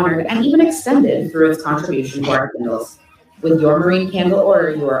life is honored and even extended through its contribution to our candles. With your marine candle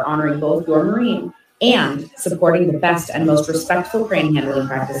order, you are honoring both your marine and supporting the best and most respectful crayon handling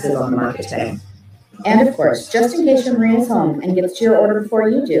practices on the market today. And of course, just in case your marine is home and gets to your order before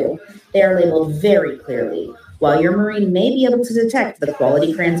you do, they are labeled very clearly. While your marine may be able to detect the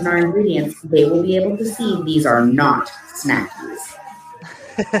quality crayons in our ingredients, they will be able to see these are not snackies.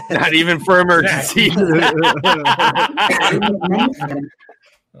 Not even for emergency.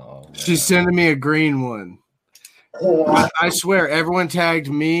 She's sending me a green one. I swear, everyone tagged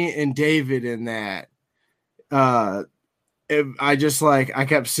me and David in that. I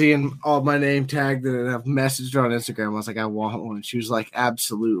kept seeing all my name tagged and I've messaged her on Instagram. I was like, I want one. She was like,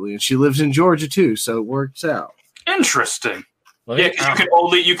 absolutely. And she lives in Georgia too, so it works out. Interesting. Yeah,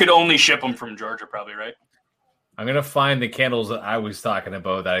 because you could only ship them from Georgia, probably, right? I'm gonna find the candles that I was talking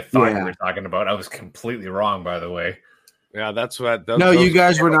about that I thought you were talking about. I was completely wrong, by the way. Yeah, that's what. You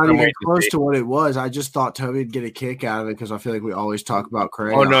guys were not even close to what it was. I just thought Toby'd get a kick out of it because I feel like we always talk about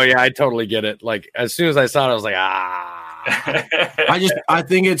crayon. Oh no, yeah, I totally get it. Like as soon as I saw it, I was like, I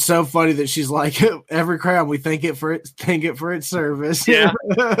think it's so funny that she's like, every crayon we thank it for its service. Yeah,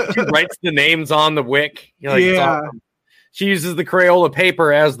 she writes the names on the wick. It's awesome. She uses the Crayola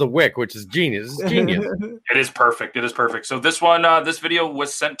paper as the wick, which is genius. It's genius. It is perfect. It is perfect. So this one, this video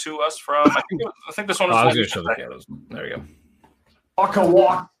was sent to us from. I think this one was. I was going to show the candles. There you go. I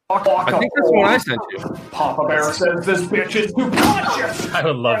think that's what I sent you. Papa Bear says this bitch is too conscious. I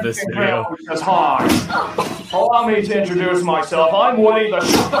would love this video. Hi. Allow me to introduce myself. I'm Woody, the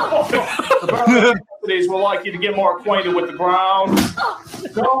Bear will like you to get more acquainted with the ground.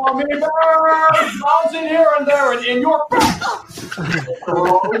 Call me Bear, bouncing here and there and in your face.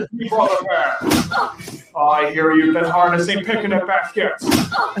 Brother Bear. I hear you've been harnessing picnic baskets.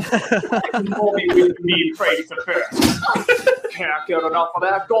 You told me we can be face to face. Can't get enough of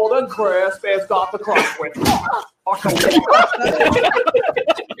that golden crisp. It's got the crust with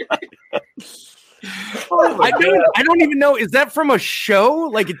I don't even know. Is that from a show,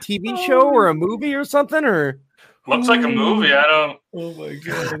 like a TV show or a movie or something? Or looks like a movie. I don't. Oh my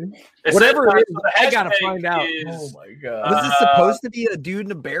god! Whatever it is, I gotta find out. Oh my god! Was it supposed to be a dude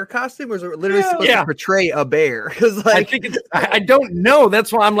in a bear costume, or was it literally supposed to portray a bear? Because I think I don't know.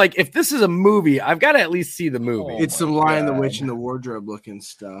 That's why I'm like, if this is a movie, I've got to at least see the movie. It's some Lion, the Witch, and the Wardrobe looking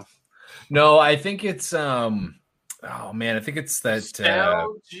stuff. No, I think it's oh man, I think it's that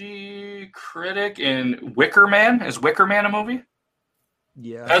Nostalgia Critic and Wicker Man. Is Wicker Man a movie?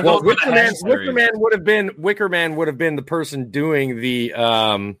 Yeah. Well, Wicker Man would have been the person doing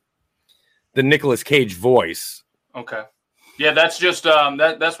the Nicolas Cage voice. Okay. Yeah, that's just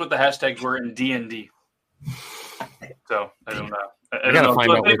that's what the hashtags were in D&D. So I don't know. I don't know.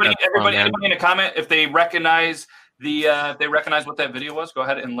 Find out everybody in a comment if they recognize what that video was. Go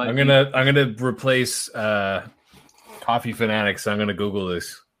ahead and let. I'm gonna replace Coffee Fanatics. So I'm gonna Google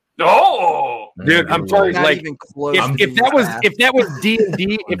this. Oh, dude, I'm sorry. Like, if that was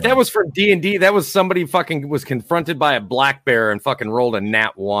D&D, if that was from D&D, that was somebody fucking was confronted by a black bear and fucking rolled a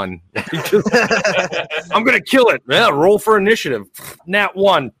nat 1. I'm gonna kill it. Yeah, roll for initiative. Nat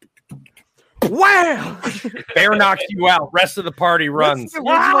 1. Wow! Bear knocks you out. Rest of the party runs.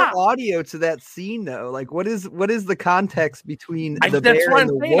 What's the original audio to that scene, though? Like, what is the context between the bear and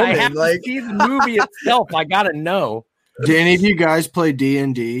the woman? I have to see the movie itself. I gotta know. Do any of you guys play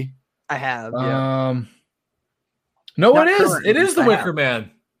D&D? I have. Yeah. No, it is. It is the Wicker Man.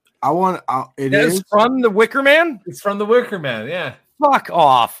 It is from the Wicker Man. It's from the Wicker Man. Yeah. Fuck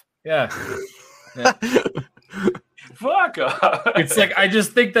off. Yeah. Fuck off. It's like I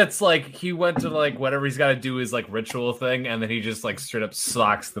just think that's like he went to like whatever he's got to do is like ritual thing, and then he just like straight up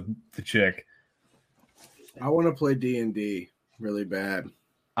socks the chick. I want to play D&D really bad.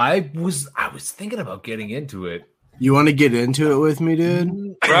 I was thinking about getting into it. You want to get into it with me,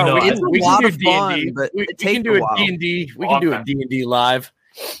 dude? Bro, no, we can do D&D. We can do a D&D. We can do a D&D live.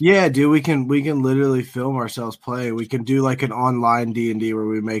 Yeah, dude, we can literally film ourselves play. We can do like an online D&D where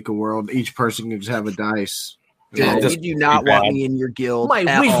we make a world. Each person can just have a dice. God, you do not want me in your guild. I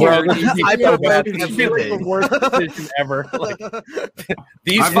feel like the worst decision ever. Like,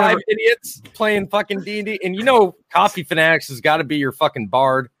 these five idiots playing fucking D&D, and you know, Coffee Fanatics has got to be your fucking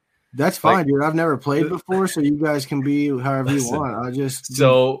bard. That's fine, dude. I've never played before, so you guys can be however you want. I just be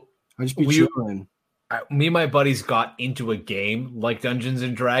chilling. Me and my buddies got into a game like Dungeons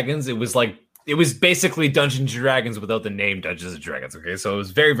and Dragons. It was basically Dungeons and Dragons without the name Dungeons and Dragons. Okay, so it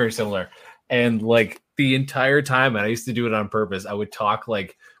was very, very similar. And like the entire time, and I used to do it on purpose, I would talk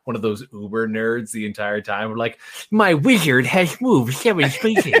like one of those Uber nerds the entire time. We're like, my wizard has moved 7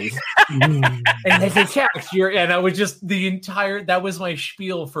 species and has attacked your. And I would just that was my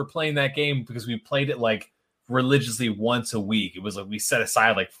spiel for playing that game because we played it like religiously once a week. It was like we set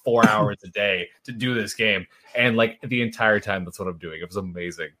aside like 4 hours a day to do this game, and like the entire time, that's what I'm doing. It was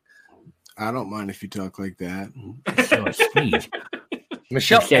amazing. I don't mind if you talk like that. So sweet.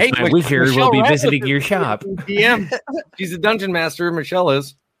 Michelle, hey, my wizard will be visiting your shop. DM. She's a dungeon master. Michelle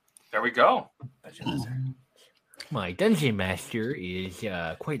is. There we go. My dungeon master is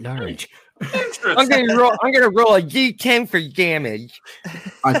quite large. I'm gonna roll a D10 for damage.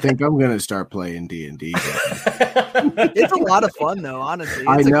 I think I'm gonna start playing D&D. It's a lot of fun though, honestly.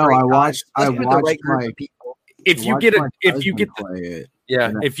 I know. I watched right my people. If you get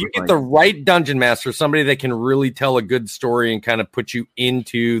the right dungeon master, somebody that can really tell a good story and kind of put you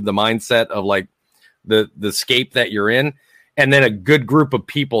into the mindset of like the scape that you're in, and then a good group of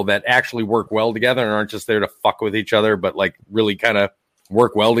people that actually work well together and aren't just there to fuck with each other, but like really kind of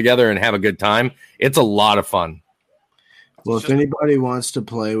work well together and have a good time. It's a lot of fun. Well, if anybody wants to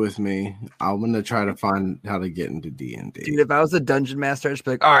play with me, I'm gonna try to find how to get into D&D. Dude, if I was a dungeon master, I'd just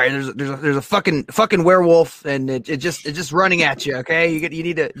be like, all right, there's a fucking werewolf, and it's just running at you. Okay, you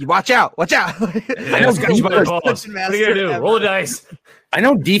need to watch out. What are you gonna do? Roll the dice. I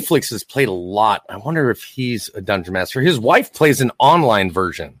know D-Flix has played a lot. I wonder if he's a dungeon master. His wife plays an online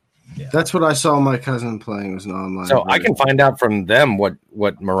version. Yeah. That's what I saw my cousin playing, was an online So version. I can find out from them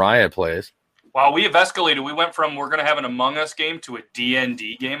what Mariah plays. Wow, we have escalated. We went from we're going to have an Among Us game to a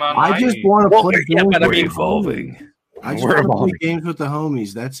D&D game online. I just want to play games with the evolving. homies. I just want to play games with the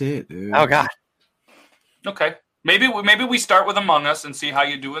homies. That's it, dude. Oh, God. Okay. Maybe we start with Among Us and see how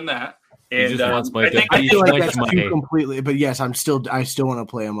you're doing that. And I feel like that's too completely. But yes, I still want to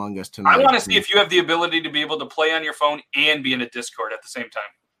play Among Us tonight. I want to see if you have the ability to be able to play on your phone and be in a Discord at the same time.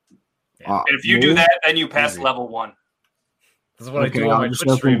 And if you do that, then you pass level 1. This is what I do on my just Twitch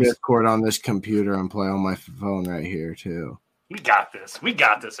open streams. Discord on this computer and play on my phone right here too. We got this,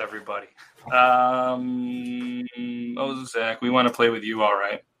 everybody. Zach, we want to play with you, all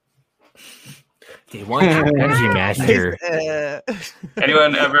right? They want your dungeon master.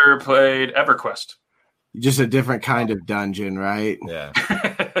 Anyone ever played EverQuest? Just a different kind of dungeon, right? Yeah.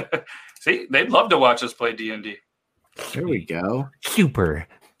 See, they'd love to watch us play D&D. Here we go. Super.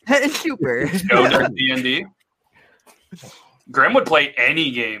 Go D&D. Grim would play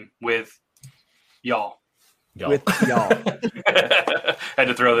any game with y'all. With y'all. Had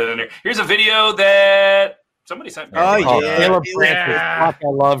to throw that in there. Here's a video that somebody sent me. Oh, yeah. Caleb Francis. I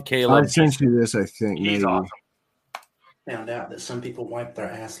love Caleb. I sent you this, I think. He's maybe. awesome. Found out that some people wipe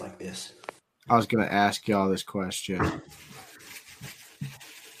their ass like this. I was going to ask y'all this question.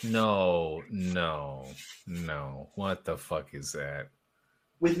 No. What the fuck is that?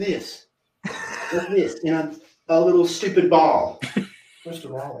 With this. In a little stupid ball. First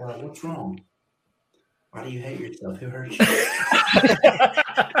of all, what's wrong? Why do you hate yourself? Who hurt you?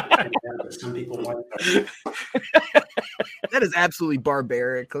 Some people wipe their That is absolutely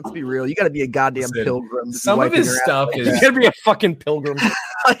barbaric. Let's be real. You got to be a goddamn pilgrim. Some of his stuff is. You gotta be a fucking pilgrim.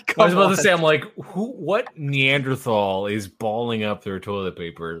 I was about to say, I'm like, what Neanderthal is balling up their toilet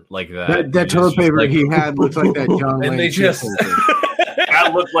paper like that? That toilet paper like, he had looked like that John Wayne. And they just.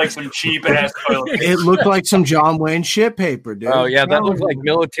 That looked like some cheap ass toilet paper. It looked like some John Wayne shit paper, dude. Oh yeah, that looks like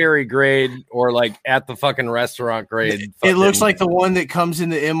military grade or like at the fucking restaurant grade. It looks like the one that comes in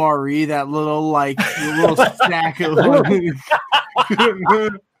the MRE, that little stack of.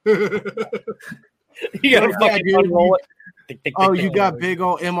 You gotta fucking unroll it. Oh, you got big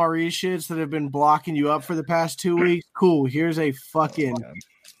old MRE shits that have been blocking you up for the past 2 weeks? Cool. Here's a fucking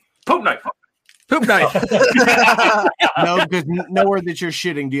poop knife. Poop knife. No, because nowhere that you're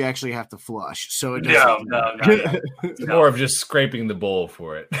shitting do you actually have to flush. So it No. It's more of just scraping the bowl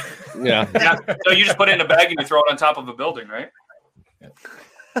for it. Yeah. So you just put it in a bag and you throw it on top of a building, right?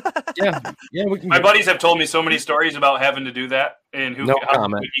 Yeah. My buddies have told me so many stories about having to do that and how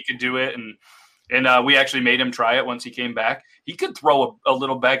he could do it, and we actually made him try it once he came back. He could throw a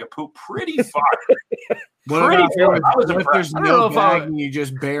little bag of poop pretty far. What if there's no bag and you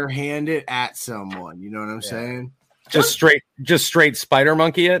just barehand it at someone? You know what I'm saying? Just straight spider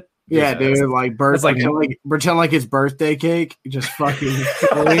monkey it. Yeah, dude. Like pretend like it's birthday cake. Just fucking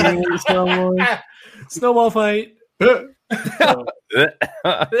someone. Snowball fight.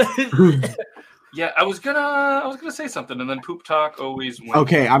 Yeah, I was gonna say something, and then poop talk always wins.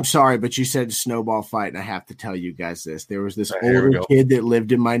 Okay, I'm sorry, but you said snowball fight, and I have to tell you guys this. There was this older kid that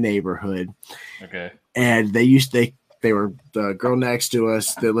lived in my neighborhood. Okay. And the girl next to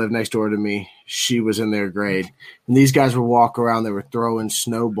us that lived next door to me. She was in their grade, and these guys would walk around. They were throwing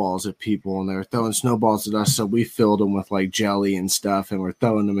snowballs at people, and they were throwing snowballs at us. So we filled them with like jelly and stuff, and we're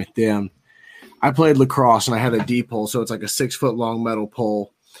throwing them at them. I played lacrosse, and I had a D pole, so it's like a 6-foot long metal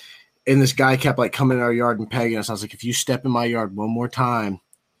pole. And this guy kept like coming in our yard and pegging us. I was like, if you step in my yard one more time,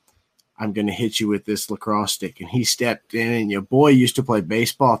 I'm going to hit you with this lacrosse stick. And he stepped in, and your boy used to play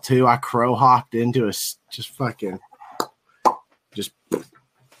baseball too. I crow hopped into a just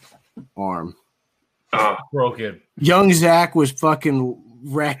arm. Broken. Young Zach was fucking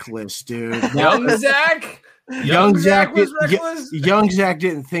reckless, dude. Young Zach? Young Zach was reckless? Young Zach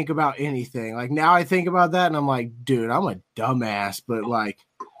didn't think about anything. Like now I think about that and I'm like, dude, I'm a dumbass. But like,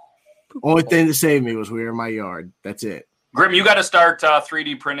 only thing that saved me was we were in my yard. That's it. Grim, you got to start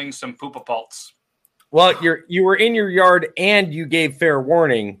 3D printing some Poopapults. Well, you were in your yard and you gave fair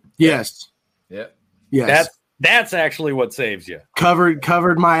warning. Yes. Yeah. Yes. That's actually what saves you.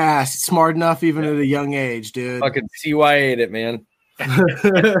 Covered my ass. Smart enough even at a young age, dude. Fucking CYA'd it, man.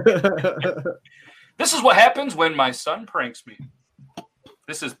 This is what happens when my son pranks me.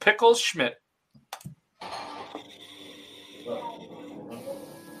 This is Pickles Schmidt.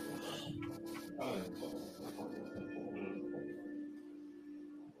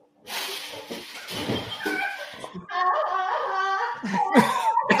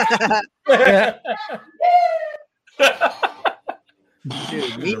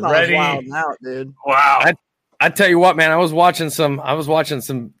 Dude, Meatball's wilding out, dude. Wow. I tell you what, man, I was watching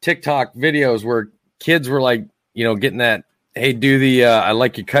some TikTok videos where kids were like, getting that, hey, do the I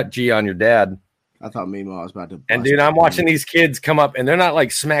like you cut G on your dad. I thought Meemaw was about to. And dude, I'm watching these kids come up and they're not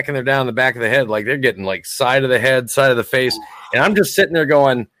like smacking their down the back of the head, like they're getting like side of the head, side of the face. And I'm just sitting there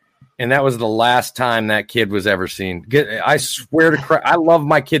going, and that was the last time that kid was ever seen. I swear to Christ, I love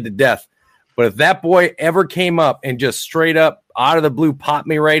my kid to death. But if that boy ever came up and just straight up out of the blue popped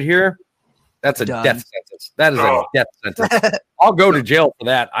me right here, that's a death sentence. That is a death sentence. I'll go to jail for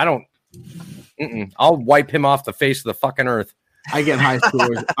that. I'll wipe him off the face of the fucking earth. I get high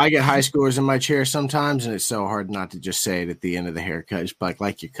scores. I get high scores in my chair sometimes, and it's so hard not to just say it at the end of the haircut. Just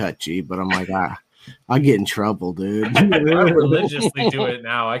like your cut, G. But I'm like, I get in trouble, dude. I religiously do it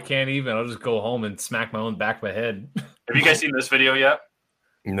now. I can't even. I'll just go home and smack my own back of my head. Have you guys seen this video yet?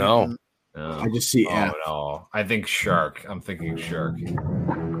 No. I just see F. No. I think shark. I'm thinking shark.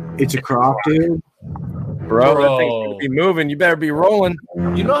 It's a croc, dude. Bro, that thing's gonna be moving. You better be rolling.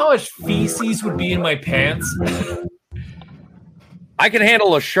 You know how much feces would be in my pants? I can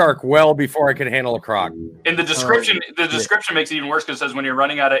handle a shark well before I can handle a croc. In the description, makes it even worse because it says when you're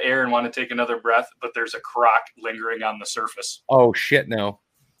running out of air and want to take another breath, but there's a croc lingering on the surface. Oh shit! No.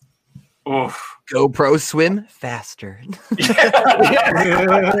 Oof. GoPro swim faster.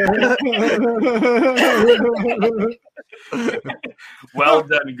 Well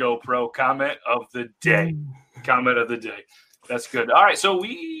done, GoPro. Comment of the day. That's good. All right, so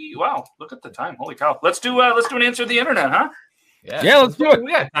look at the time. Holy cow. Let's do an answer of the internet, huh? Yeah, let's do it.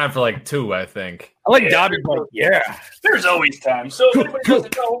 We got time for like 2, I think. I like Dobby. Yeah. There's always time. So if anybody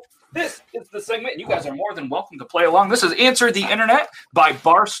doesn't know, this is the segment, and you guys are more than welcome to play along. This is Answer the Internet by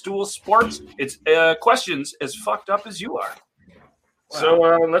Barstool Sports. It's questions as fucked up as you are. Wow. So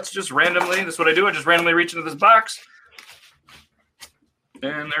let's just randomly, this is what I do. I just randomly reach into this box,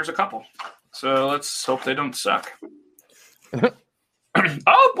 and there's a couple. So let's hope they don't suck.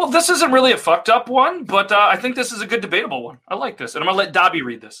 Oh, well, this isn't really a fucked up one, but I think this is a good debatable one. I like this, and I'm going to let Dobby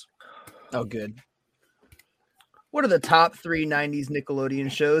read this. Oh, good. What are the top 3 90s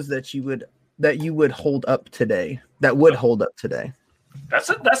Nickelodeon shows that you would hold up today? That would hold up today. That's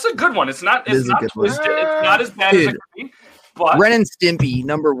a good one. It's not twisted. It's not as bad as it could be. But Ren and Stimpy,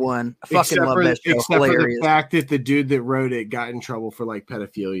 number 1. I fucking love that show. Except Hilarious. for the fact that the dude that wrote it got in trouble for like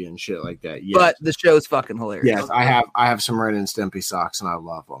pedophilia and shit like that. Yes. But the show's fucking hilarious. Yes, I have some Ren and Stimpy socks and I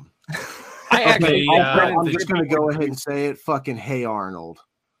love them. I'm just gonna go ahead and say it. Fucking Hey Arnold.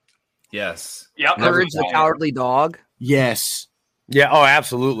 Yes. Yep. Courage the Cowardly Dog. Yes. Yeah. Oh,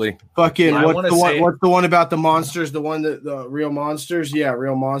 absolutely. Fucking what's the one about the monsters? The one that the real monsters? Yeah,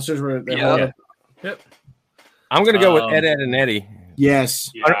 real monsters. Yep. I'm gonna go with Ed, Ed, and Eddie. Yes.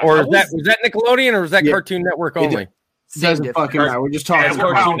 Or was that Nickelodeon or was that Cartoon Network only? Doesn't fucking matter. We're just talking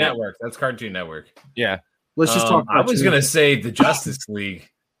about Cartoon Network. That's Cartoon Network. Yeah. Let's just talk. I was gonna say the Justice League.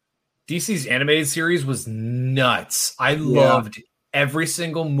 DC's animated series was nuts. I loved every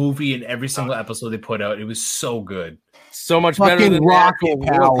single movie and every single episode they put out. It was so good. So much better than Rocket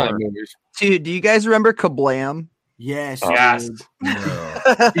Power. Dude, do you guys remember Kablam? Yes. Yes. No.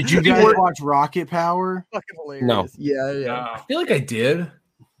 Did you guys watch Rocket Power? Fucking hilarious. No. Yeah. I feel like I did.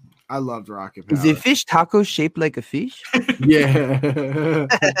 I loved Rocket Power. Is the fish taco shaped like a fish? Yeah.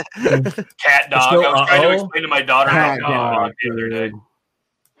 Cat dog. I was trying to explain to my daughter cat dog the other day.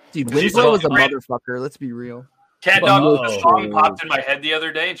 Dude, Winslow was a motherfucker. Let's be real. Cat dog. The song popped in my head the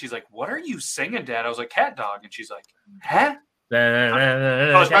other day, and she's like, "What are you singing, Dad?" I was like, "Cat dog," and she's like, "Huh?"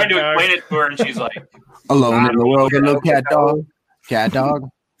 I was trying to explain it to her, and she's like, "Alone in the world, a little cat dog, cat dog."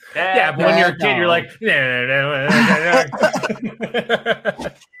 Yeah, but when you're a kid, you're like,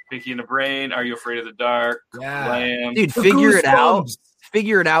 Pinky in the Brain. Are You Afraid of the Dark? Yeah, Lamb. dude, Figure It Out.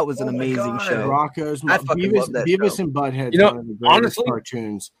 Figure It Out was an amazing show. Rocco's, I fucking love that Beavis show. and Butthead. You know, one of the greatest honestly,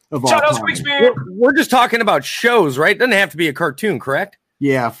 cartoons of all Shout out time. Shakespeare. We're just talking about shows, right? Doesn't have to be a cartoon, correct?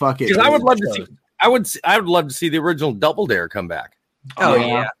 Yeah, fuck it. Because I would love to see. I would love to see the original Double Dare come back. Oh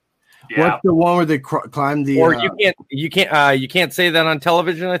yeah. What's the one where they climb the? Or you can't say that on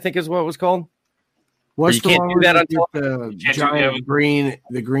television. I think is what it was called. What's you the can't one do where that they on get television. the giant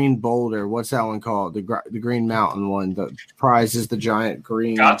green boulder? What's that one called? The Green Mountain one. The prize is the giant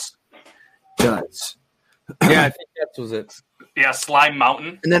green Guts. Guts. Yeah, I think that was it. Yeah, Slime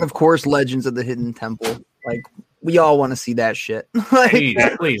Mountain. And then of course Legends of the Hidden Temple. Like we all want to see that shit. Like,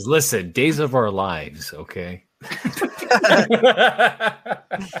 please listen. Days of Our Lives, okay?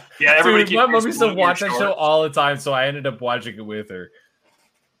 Yeah, everybody. Dude, my mom used to watch that show all the time, so I ended up watching it with her.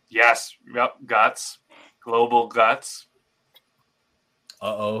 Yes, yep, Guts, Global Guts.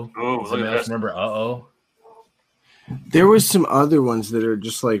 Ooh, look at this. Remember, There was some other ones that are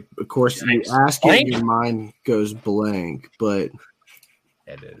just like, of course, you ask it, your mind goes blank. But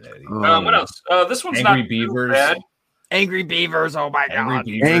what else? This one's Angry not Beavers. bad. Angry Beavers. Oh my god.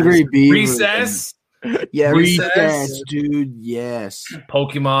 Angry Beavers. Recess. Yeah, Recess, dude. Yes.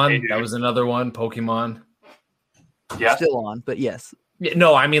 Pokemon. That was another one. Pokemon. Yeah. Still on, but yes. Yeah,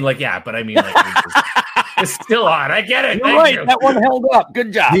 no, I mean like it's still on. I get it. You're Thank right. you. That one held up.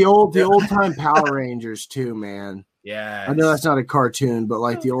 Good job. The old time Power Rangers too, man. Yeah. I know that's not a cartoon, but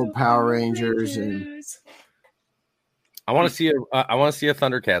like the old Power Rangers and I want to see a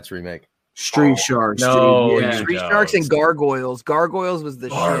Thundercats remake. Street Sharks. No, dude. Yeah. Street Sharks and Gargoyles. Gargoyles was the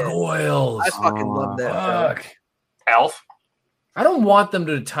Gargoyles. shit. I fucking love that show. Elf. I don't want them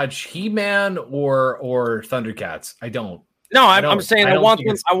to touch He-Man or Thundercats. I don't. No, I'm saying I want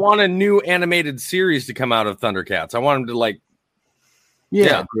think a new animated series to come out of Thundercats. I want them to like.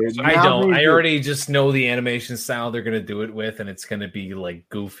 Yeah, dude. I don't. I already just know the animation style they're gonna do it with, and it's gonna be like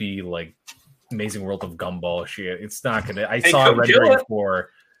goofy, like Amazing World of Gumball shit. It's not gonna. I saw a rendering for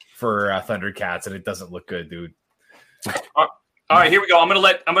Thundercats, and it doesn't look good, dude. All right, here we go. I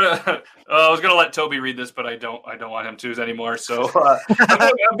was gonna let Toby read this, but I don't want him to anymore. So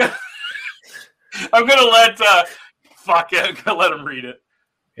I'm gonna let fuck it. I'm gonna let him read it.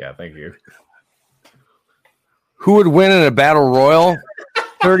 Yeah, thank you. Who would win in a battle royal?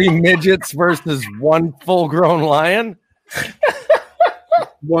 30 midgets versus one full-grown lion?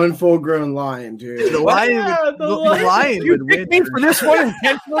 One full-grown lion, dude. The lion would win. Me for this one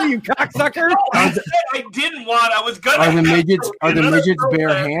intentionally, you cocksucker. I didn't want. I was gonna. Are the midgets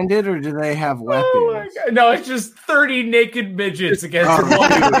barehanded or do they have weapons? Oh my God. No, it's just 30 naked midgets against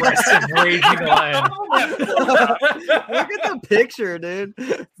one aggressive raging lion. Look at the picture, dude.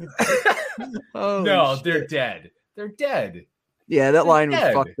 Oh no, shit. they're dead. They're dead. Yeah, that lion would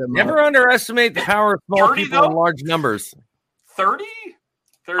dead. fuck them Never up. underestimate the power of small people in large numbers. 30?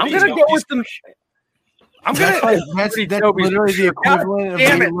 I'm going to go with them. I'm going That's literally the equivalent of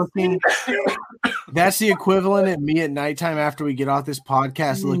me looking. That's the equivalent of me at nighttime after we get off this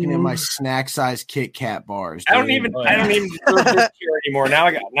podcast looking at my snack-sized Kit Kat bars. I don't even deserve this chair anymore. Now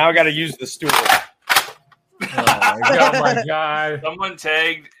I got to use the stool. Oh my God. Someone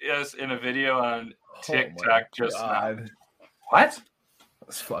tagged us in a video on TikTok just now. What?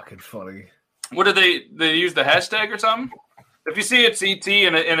 That's fucking funny. What did they use the hashtag or something? If you see it's ET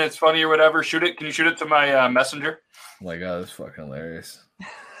and it's funny or whatever, shoot it. Can you shoot it to my messenger? Oh my God, that's fucking hilarious.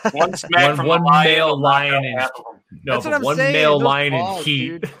 One smack from one a male lion in That's what I'm one saying. male Those lion balls, in heat.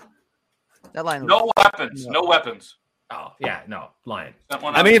 dude. That lion. No weapons. No weapons. Oh yeah, no lion.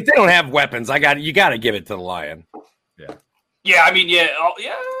 I mean, if they don't have weapons, you got to give it to the lion. Yeah. Yeah, I mean, yeah,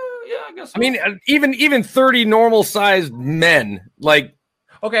 I guess. I mean, even 30 normal sized men, like,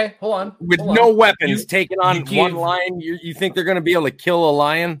 okay, hold on, with no weapons, taking on one lion. You think they're going to be able to kill a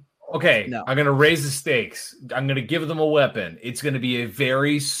lion? Okay, no. I'm going to raise the stakes. I'm going to give them a weapon. It's going to be a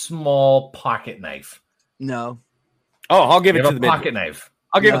very small pocket knife. No. Oh, I'll give it to the pocket knife.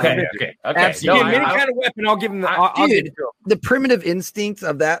 I'll give him okay. Absolutely. Any kind of weapon, I'll give him. I'll give it to him. The primitive instincts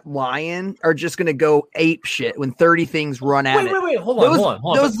of that lion are just going to go ape shit when 30 things run at it. Wait, hold on.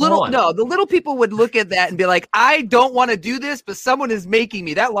 The little people would look at that and be like, I don't want to do this, but someone is making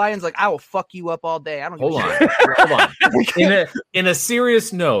me. That lion's like, I will fuck you up all day. I don't hold on. In a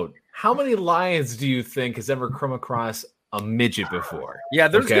serious note, how many lions do you think has ever come across a midget before? Yeah,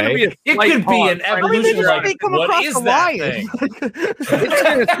 there's going to be it could be an evolution. What is that thing? It's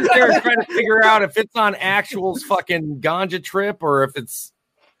going to sit there and try to figure out if it's on Actual's fucking ganja trip or if it's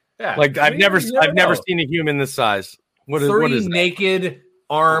I've never seen a human this size. What is naked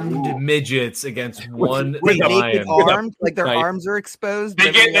armed midgets against one lion? Armed, like their arms are exposed.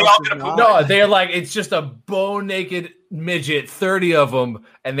 They're like, it's just a bone naked midget, 30 of them,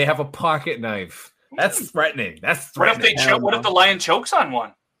 and they have a pocket knife. That's threatening. What if the lion chokes on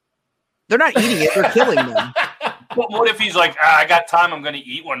one? They're not eating it; they're killing them. What if he's like, I got time. I'm going to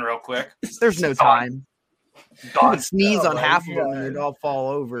eat one real quick. There's no time. You would sneeze on half of them and they'd all fall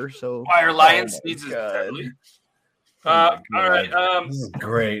over. So why are lions sneezes deadly? All right.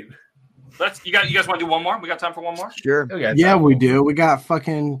 Great. You guys want to do one more? We got time for one more? Sure. Yeah, we do. We got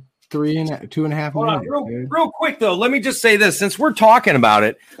fucking 2.5 minutes. Real quick though, let me just say this: since we're talking about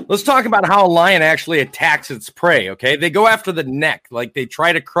it, let's talk about how a lion actually attacks its prey. Okay, they go after the neck, like they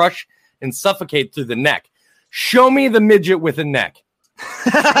try to crush and suffocate through the neck. Show me the midget with a neck.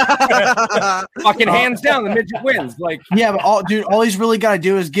 Fucking hands down, the midget wins. Like, yeah, but all he's really got to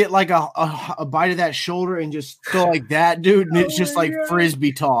do is get like a bite of that shoulder and just go like that, dude. And it's just like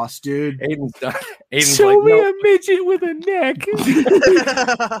frisbee toss, dude. Aiden's done. Show me a midget with a neck.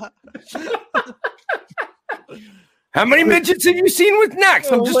 How many midgets have you seen with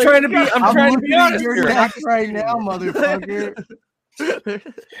necks? I'm just trying to be. I'm trying to be honest your neck right now, motherfucker.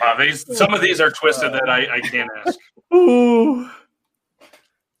 Some of these are twisted that I can't ask. Ooh.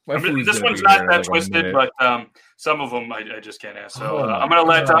 This one's not that twisted, but some of them I just can't ask. So I'm gonna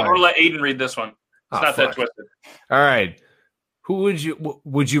let Aiden read this one. It's not that twisted. All right. Who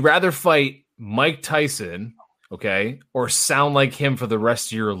would you rather fight Mike Tyson, okay, or sound like him for the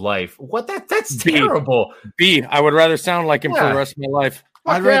rest of your life? What that's terrible. B. I would rather sound like him for the rest of my life.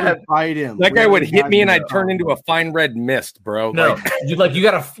 I'd rather fight him. That guy would hit me and I'd turn into a fine red mist, bro. No, you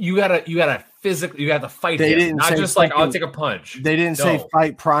gotta physically, you got to fight him. Not just like, I'll take a punch. They didn't say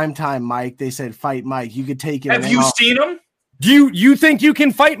fight primetime Mike. They said fight Mike. You could take it. Have you seen him? Do you think you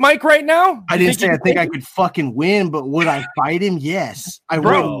can fight Mike right now? I didn't say I think I could fucking win, but would I fight him? Yes. I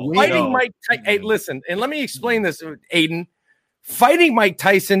would win. Fighting Mike. Hey, listen, and let me explain this, Aiden. Fighting Mike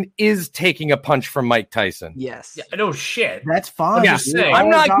Tyson is taking a punch from Mike Tyson. Yes. Yeah, no shit. That's fine. Yeah,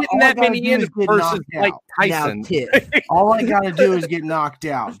 I'm not getting that many in versus Mike Tyson. All I got to do is get knocked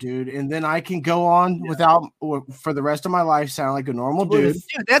out, dude. And then I can go on for the rest of my life, sound like a normal dude.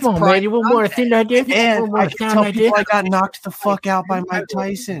 That's probably one more thing I did. And I can tell people I got knocked the fuck out by Mike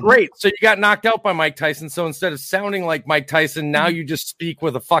Tyson. Great. So you got knocked out by Mike Tyson. So instead of sounding like Mike Tyson, now you just speak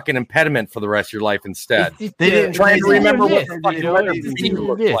with a fucking impediment for the rest of your life instead. They didn't try to remember what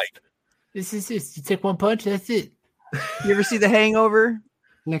This is this. You take one punch, that's it. You ever see The Hangover?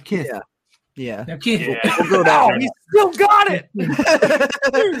 No kid. Yeah. Now, kid, we'll go down. He still got it.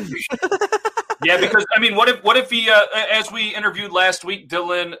 Yeah, because I mean, what if he, as we interviewed last week,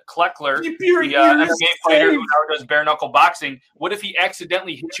 Dylan Kleckler, the MMA fighter who now does bare knuckle boxing, what if he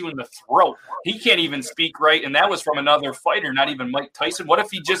accidentally hit you in the throat? He can't even speak right, and that was from another fighter, not even Mike Tyson. What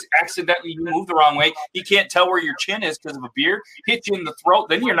if he just accidentally moved the wrong way? He can't tell where your chin is because of a beard. Hit you in the throat,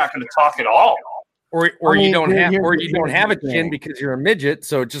 then you're not going to talk at all. Or you don't have a chin because you're a midget,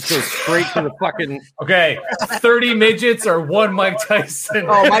 so it just goes straight to the fucking. Okay, 30 midgets or one Mike Tyson.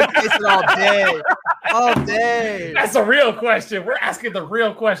 Oh, Mike Tyson all day, all day. That's a real question. We're asking the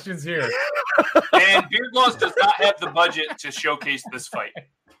real questions here. And Beard Laws does not have the budget to showcase this fight.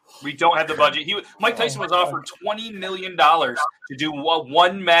 We don't have the budget. Mike Tyson was offered $20 million to do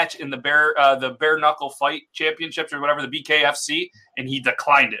one match in the bare knuckle fight championships or whatever, the BKFC, and he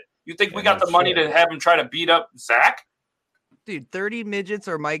declined it. You think we got the money to have him try to beat up Zach? Dude, 30 midgets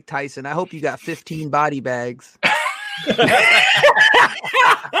or Mike Tyson? I hope you got 15 body bags.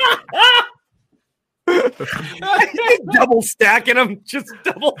 Double stacking them. Just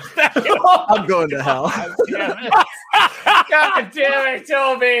double stacking them. I'm going to hell. God damn it,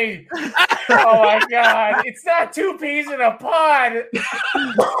 Toby. Oh, my God. It's not 2 peas in a pod. You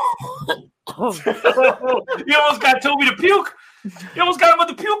almost got Toby to puke. You almost got him with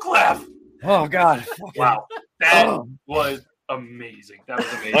the puke laugh. Oh, God. Wow. That was amazing. That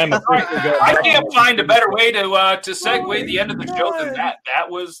was amazing. I can't find a better way to segue the end of the show than that.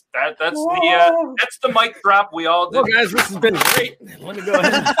 That's the mic drop we all did. Well, guys, this has been great. Let me go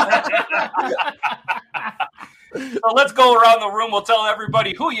ahead. So let's go around the room. We'll tell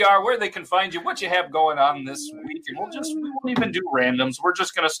everybody who you are, where they can find you, what you have going on this week, and we won't even do randoms. We're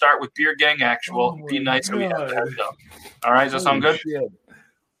just going to start with Beard Gang Actual. Be nice, so we have that done. All right, does that sound good?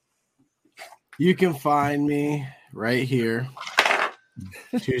 You can find me right here,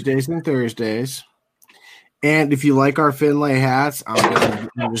 Tuesdays and Thursdays. And if you like our Finlay hats, I'm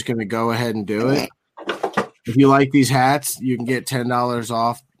just going to go ahead and do it. If you like these hats, you can get $10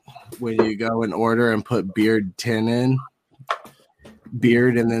 off when you go and order and put Beard 10 in.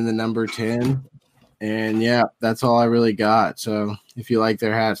 Beard and then the number 10. And yeah, that's all I really got. So if you like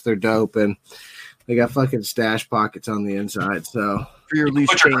their hats, they're dope. And they got fucking stash pockets on the inside. So for your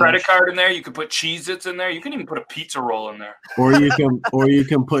put your credit card in there. You can put Cheez-Its in there. You can even put a pizza roll in there. Or you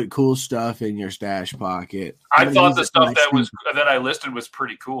can put cool stuff in your stash pocket. I thought the stuff that I listed was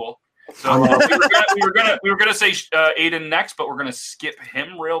pretty cool. So we were gonna say Aiden next, but we're gonna skip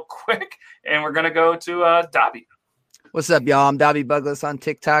him real quick, and we're gonna go to Dobby. What's up, y'all? I'm Dobby Bugless on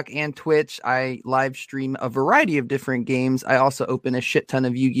TikTok and Twitch. I live stream a variety of different games. I also open a shit ton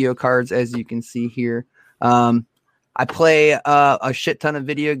of Yu-Gi-Oh cards, as you can see here. I play a shit ton of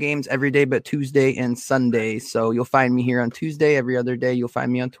video games every day but Tuesday and Sunday. So you'll find me here on Tuesday. Every other day, you'll find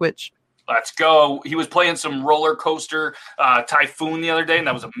me on Twitch. Let's go. He was playing some roller coaster Typhoon the other day, and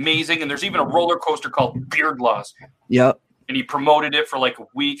that was amazing. And there's even a roller coaster called Beard Laws. Yep. And he promoted it for like a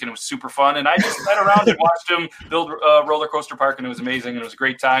week, and it was super fun. And I just sat around and watched him build Roller Coaster Park, and it was amazing. And it was a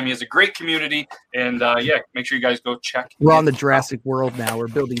great time. He has a great community. And make sure you guys go check. We're on the Jurassic World now. We're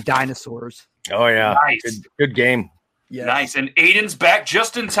building dinosaurs. Oh, yeah. Nice. Good game. Yes. Nice. And Aiden's back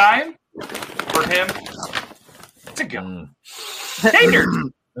just in time for him to go.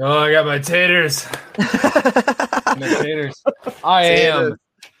 Taters. Oh, I got my taters. I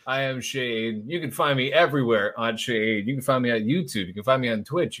am Shade. You can find me everywhere on Shade. You can find me on YouTube. You can find me on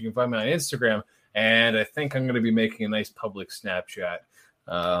Twitch. You can find me on Instagram. And I think I'm going to be making a nice public Snapchat.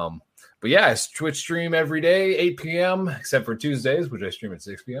 But yeah, I Twitch stream every day, 8 p.m., except for Tuesdays, which I stream at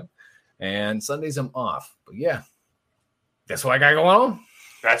 6 p.m. And Sundays I'm off. But yeah, that's what I got going on.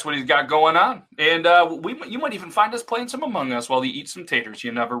 That's what he's got going on. And you might even find us playing some Among Us while he eats some taters.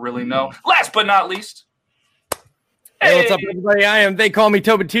 You never really know. Last but not least. Hey, what's up, everybody? They call me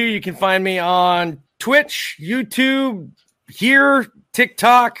Toba2. You can find me on Twitch, YouTube, here,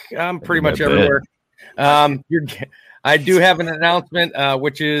 TikTok. I'm pretty much everywhere. I do have an announcement,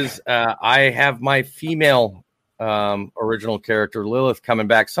 which is I have my female original character, Lilith, coming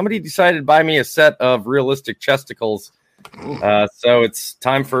back. Somebody decided to buy me a set of realistic chesticles. So it's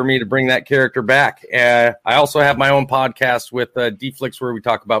time for me to bring that character back. I also have my own podcast with D-Flix where we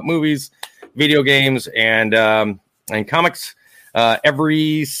talk about movies, video games, and comics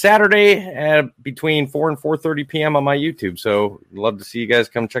every Saturday at between 4 and 4:30 p.m. on my YouTube. So love to see you guys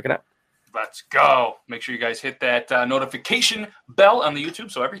come check it out. Let's go. Make sure you guys hit that notification bell on the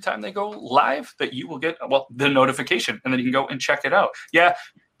YouTube. So every time they go live that you will get, the notification, and then you can go and check it out. Yeah.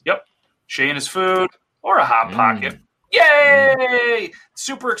 Yep. Shay and his food or a Hot Pocket. Yay!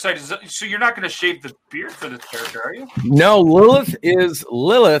 Super excited. So you're not going to shave the beard for this character, are you? No, Lilith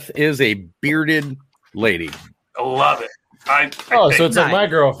is a bearded lady. I love it. So it's like my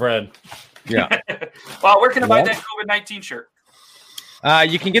girlfriend. Yeah. Well, where can I buy that COVID-19 shirt?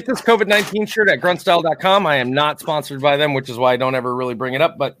 You can get this COVID-19 shirt at gruntstyle.com. I am not sponsored by them, which is why I don't ever really bring it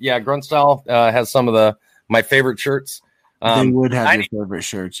up. But yeah, Gruntstyle has some of my favorite shirts. They would have your favorite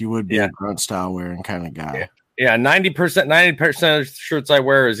shirts. You would be a Gruntstyle wearing kind of guy. Yeah, 90% of shirts I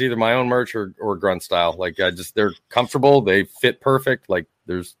wear is either my own merch or Grunt Style. Like they're comfortable, they fit perfect. Like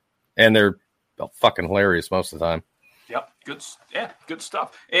they're fucking hilarious most of the time. Yep, good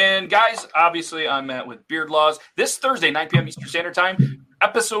stuff. And guys, obviously I'm Matt with Beard Laws. This Thursday, 9 p.m. Eastern Standard Time,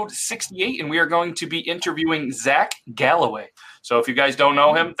 episode 68, and we are going to be interviewing Zach Galloway. So if you guys don't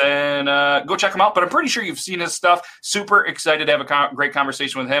know him, then go check him out. But I'm pretty sure you've seen his stuff. Super excited to have a great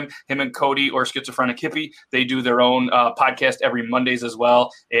conversation with him. Him and Cody or Schizophrenic Hippie, they do their own podcast every Mondays as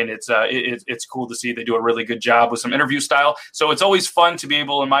well. And it's cool to see they do a really good job with some interview style. So it's always fun to be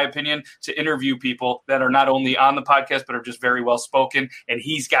able, in my opinion, to interview people that are not only on the podcast, but are just very well spoken. And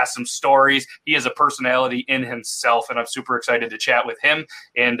he's got some stories. He has a personality in himself. And I'm super excited to chat with him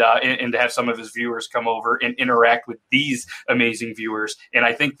and to have some of his viewers come over and interact with these amazing viewers. And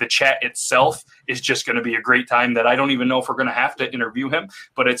I think the chat itself is just going to be a great time that I don't even know if we're going to have to interview him,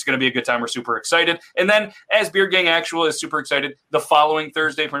 but it's going to be a good time. We're super excited. And then as Beard Gang Actual is super excited, the following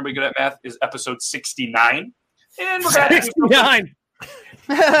Thursday, for anybody good at math, is episode 69. And we're gonna 69.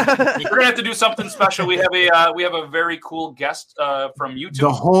 We're gonna have to do something special. We have a very cool guest from YouTube.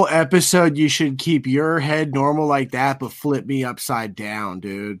 The whole episode, you should keep your head normal like that, but flip me upside down,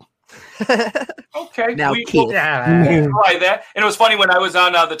 dude. Okay, now we'll try that. And it was funny when I was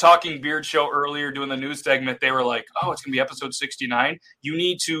on the Talking Beard show earlier doing the news segment. They were like, "Oh, it's gonna be episode 69. You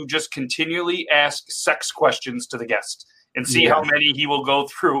need to just continually ask sex questions to the guest." And see how many he will go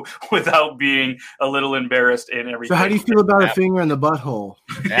through without being a little embarrassed and everything. So how do you feel about a finger in the butthole?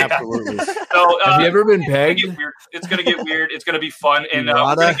 Absolutely. So, have you ever been pegged? It's going to get weird. It's going to be fun. And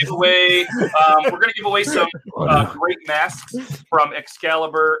we're going to give away some great masks from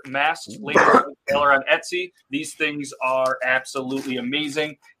Excalibur Masks, Taylor on Etsy. These things are absolutely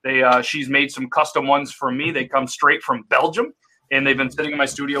amazing. She's made some custom ones for me. They come straight from Belgium. And they've been sitting in my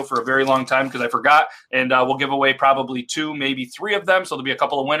studio for a very long time because I forgot. And we'll give away probably 2, maybe 3 of them. So there'll be a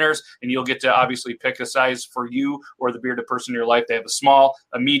couple of winners. And you'll get to obviously pick a size for you or the bearded person in your life. They have a small,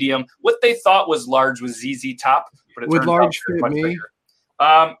 a medium. What they thought was large was ZZ Top. But it would large fit me? Bigger.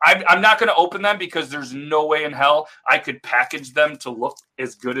 I'm not going to open them because there's no way in hell I could package them to look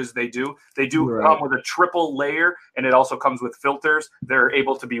as good as they do. They do come with a triple layer, and it also comes with filters. They're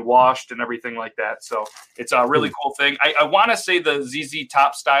able to be washed and everything like that. So it's a really cool thing. I want to say the ZZ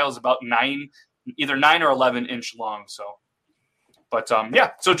Top style is about either 9 or 11 inch long. So. But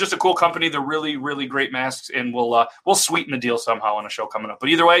so just a cool company. They're really, really great masks, and we'll sweeten the deal somehow on a show coming up. But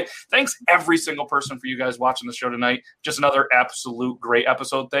either way, thanks every single person for you guys watching the show tonight. Just another absolute great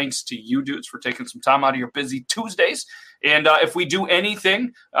episode. Thanks to you dudes for taking some time out of your busy Tuesdays. And if we do anything,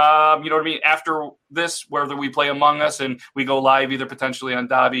 you know what I mean, after this, whether we play Among Us and we go live either potentially on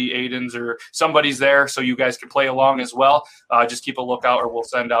Dobby, Aiden's, or somebody's there so you guys can play along as well, just keep a lookout, or we'll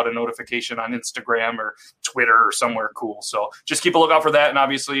send out a notification on Instagram or Twitter or somewhere cool. So just keep a lookout for that. And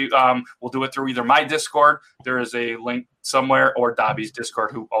obviously we'll do it through either my Discord, there is a link somewhere, or Dobby's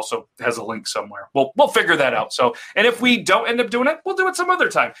Discord, who also has a link somewhere. We'll figure that out. So, and if we don't end up doing it, we'll do it some other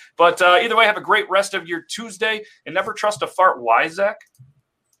time. But either way, have a great rest of your Tuesday, and never trust a fart. Why, Zach?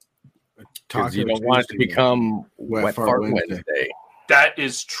 Because you don't want it to become Wet Fart Wednesday. That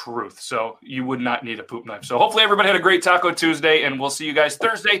is truth. So you would not need a poop knife. So hopefully everybody had a great Taco Tuesday, and we'll see you guys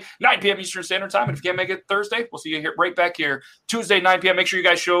Thursday, 9 p.m. Eastern Standard Time. And if you can't make it Thursday, we'll see you here right back here Tuesday, 9 p.m. Make sure you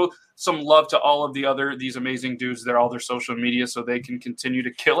guys show some love to all of these amazing dudes. They're all their social media so they can continue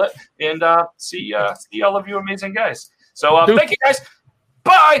to kill it, and see all of you amazing guys. So thank you guys.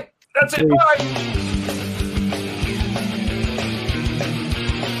 Bye. That's it. Bye.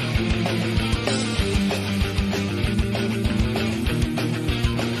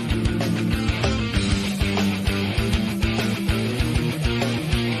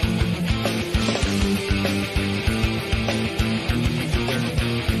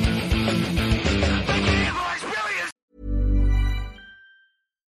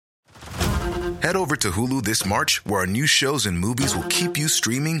 Head over to Hulu this March, where our new shows and movies will keep you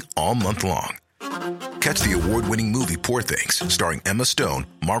streaming all month long. Catch the award-winning movie Poor Things, starring Emma Stone,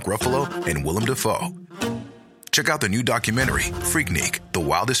 Mark Ruffalo, and Willem Dafoe. Check out the new documentary, Freaknik, The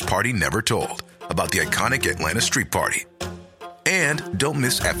Wildest Party Never Told, about the iconic Atlanta street party. And don't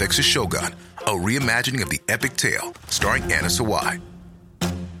miss FX's Shogun, a reimagining of the epic tale, starring Anna Sawai.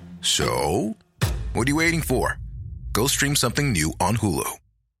 So, what are you waiting for? Go stream something new on Hulu.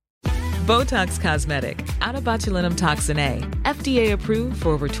 Botox Cosmetic, out of botulinum toxin A, FDA approved for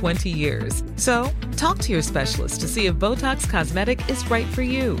over 20 years. So, talk to your specialist to see if Botox Cosmetic is right for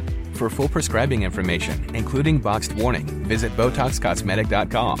you. For full prescribing information, including boxed warning, visit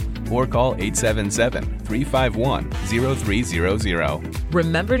BotoxCosmetic.com or call 877-351-0300.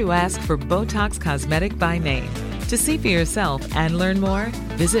 Remember to ask for Botox Cosmetic by name. To see for yourself and learn more,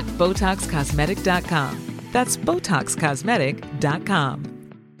 visit BotoxCosmetic.com. That's BotoxCosmetic.com.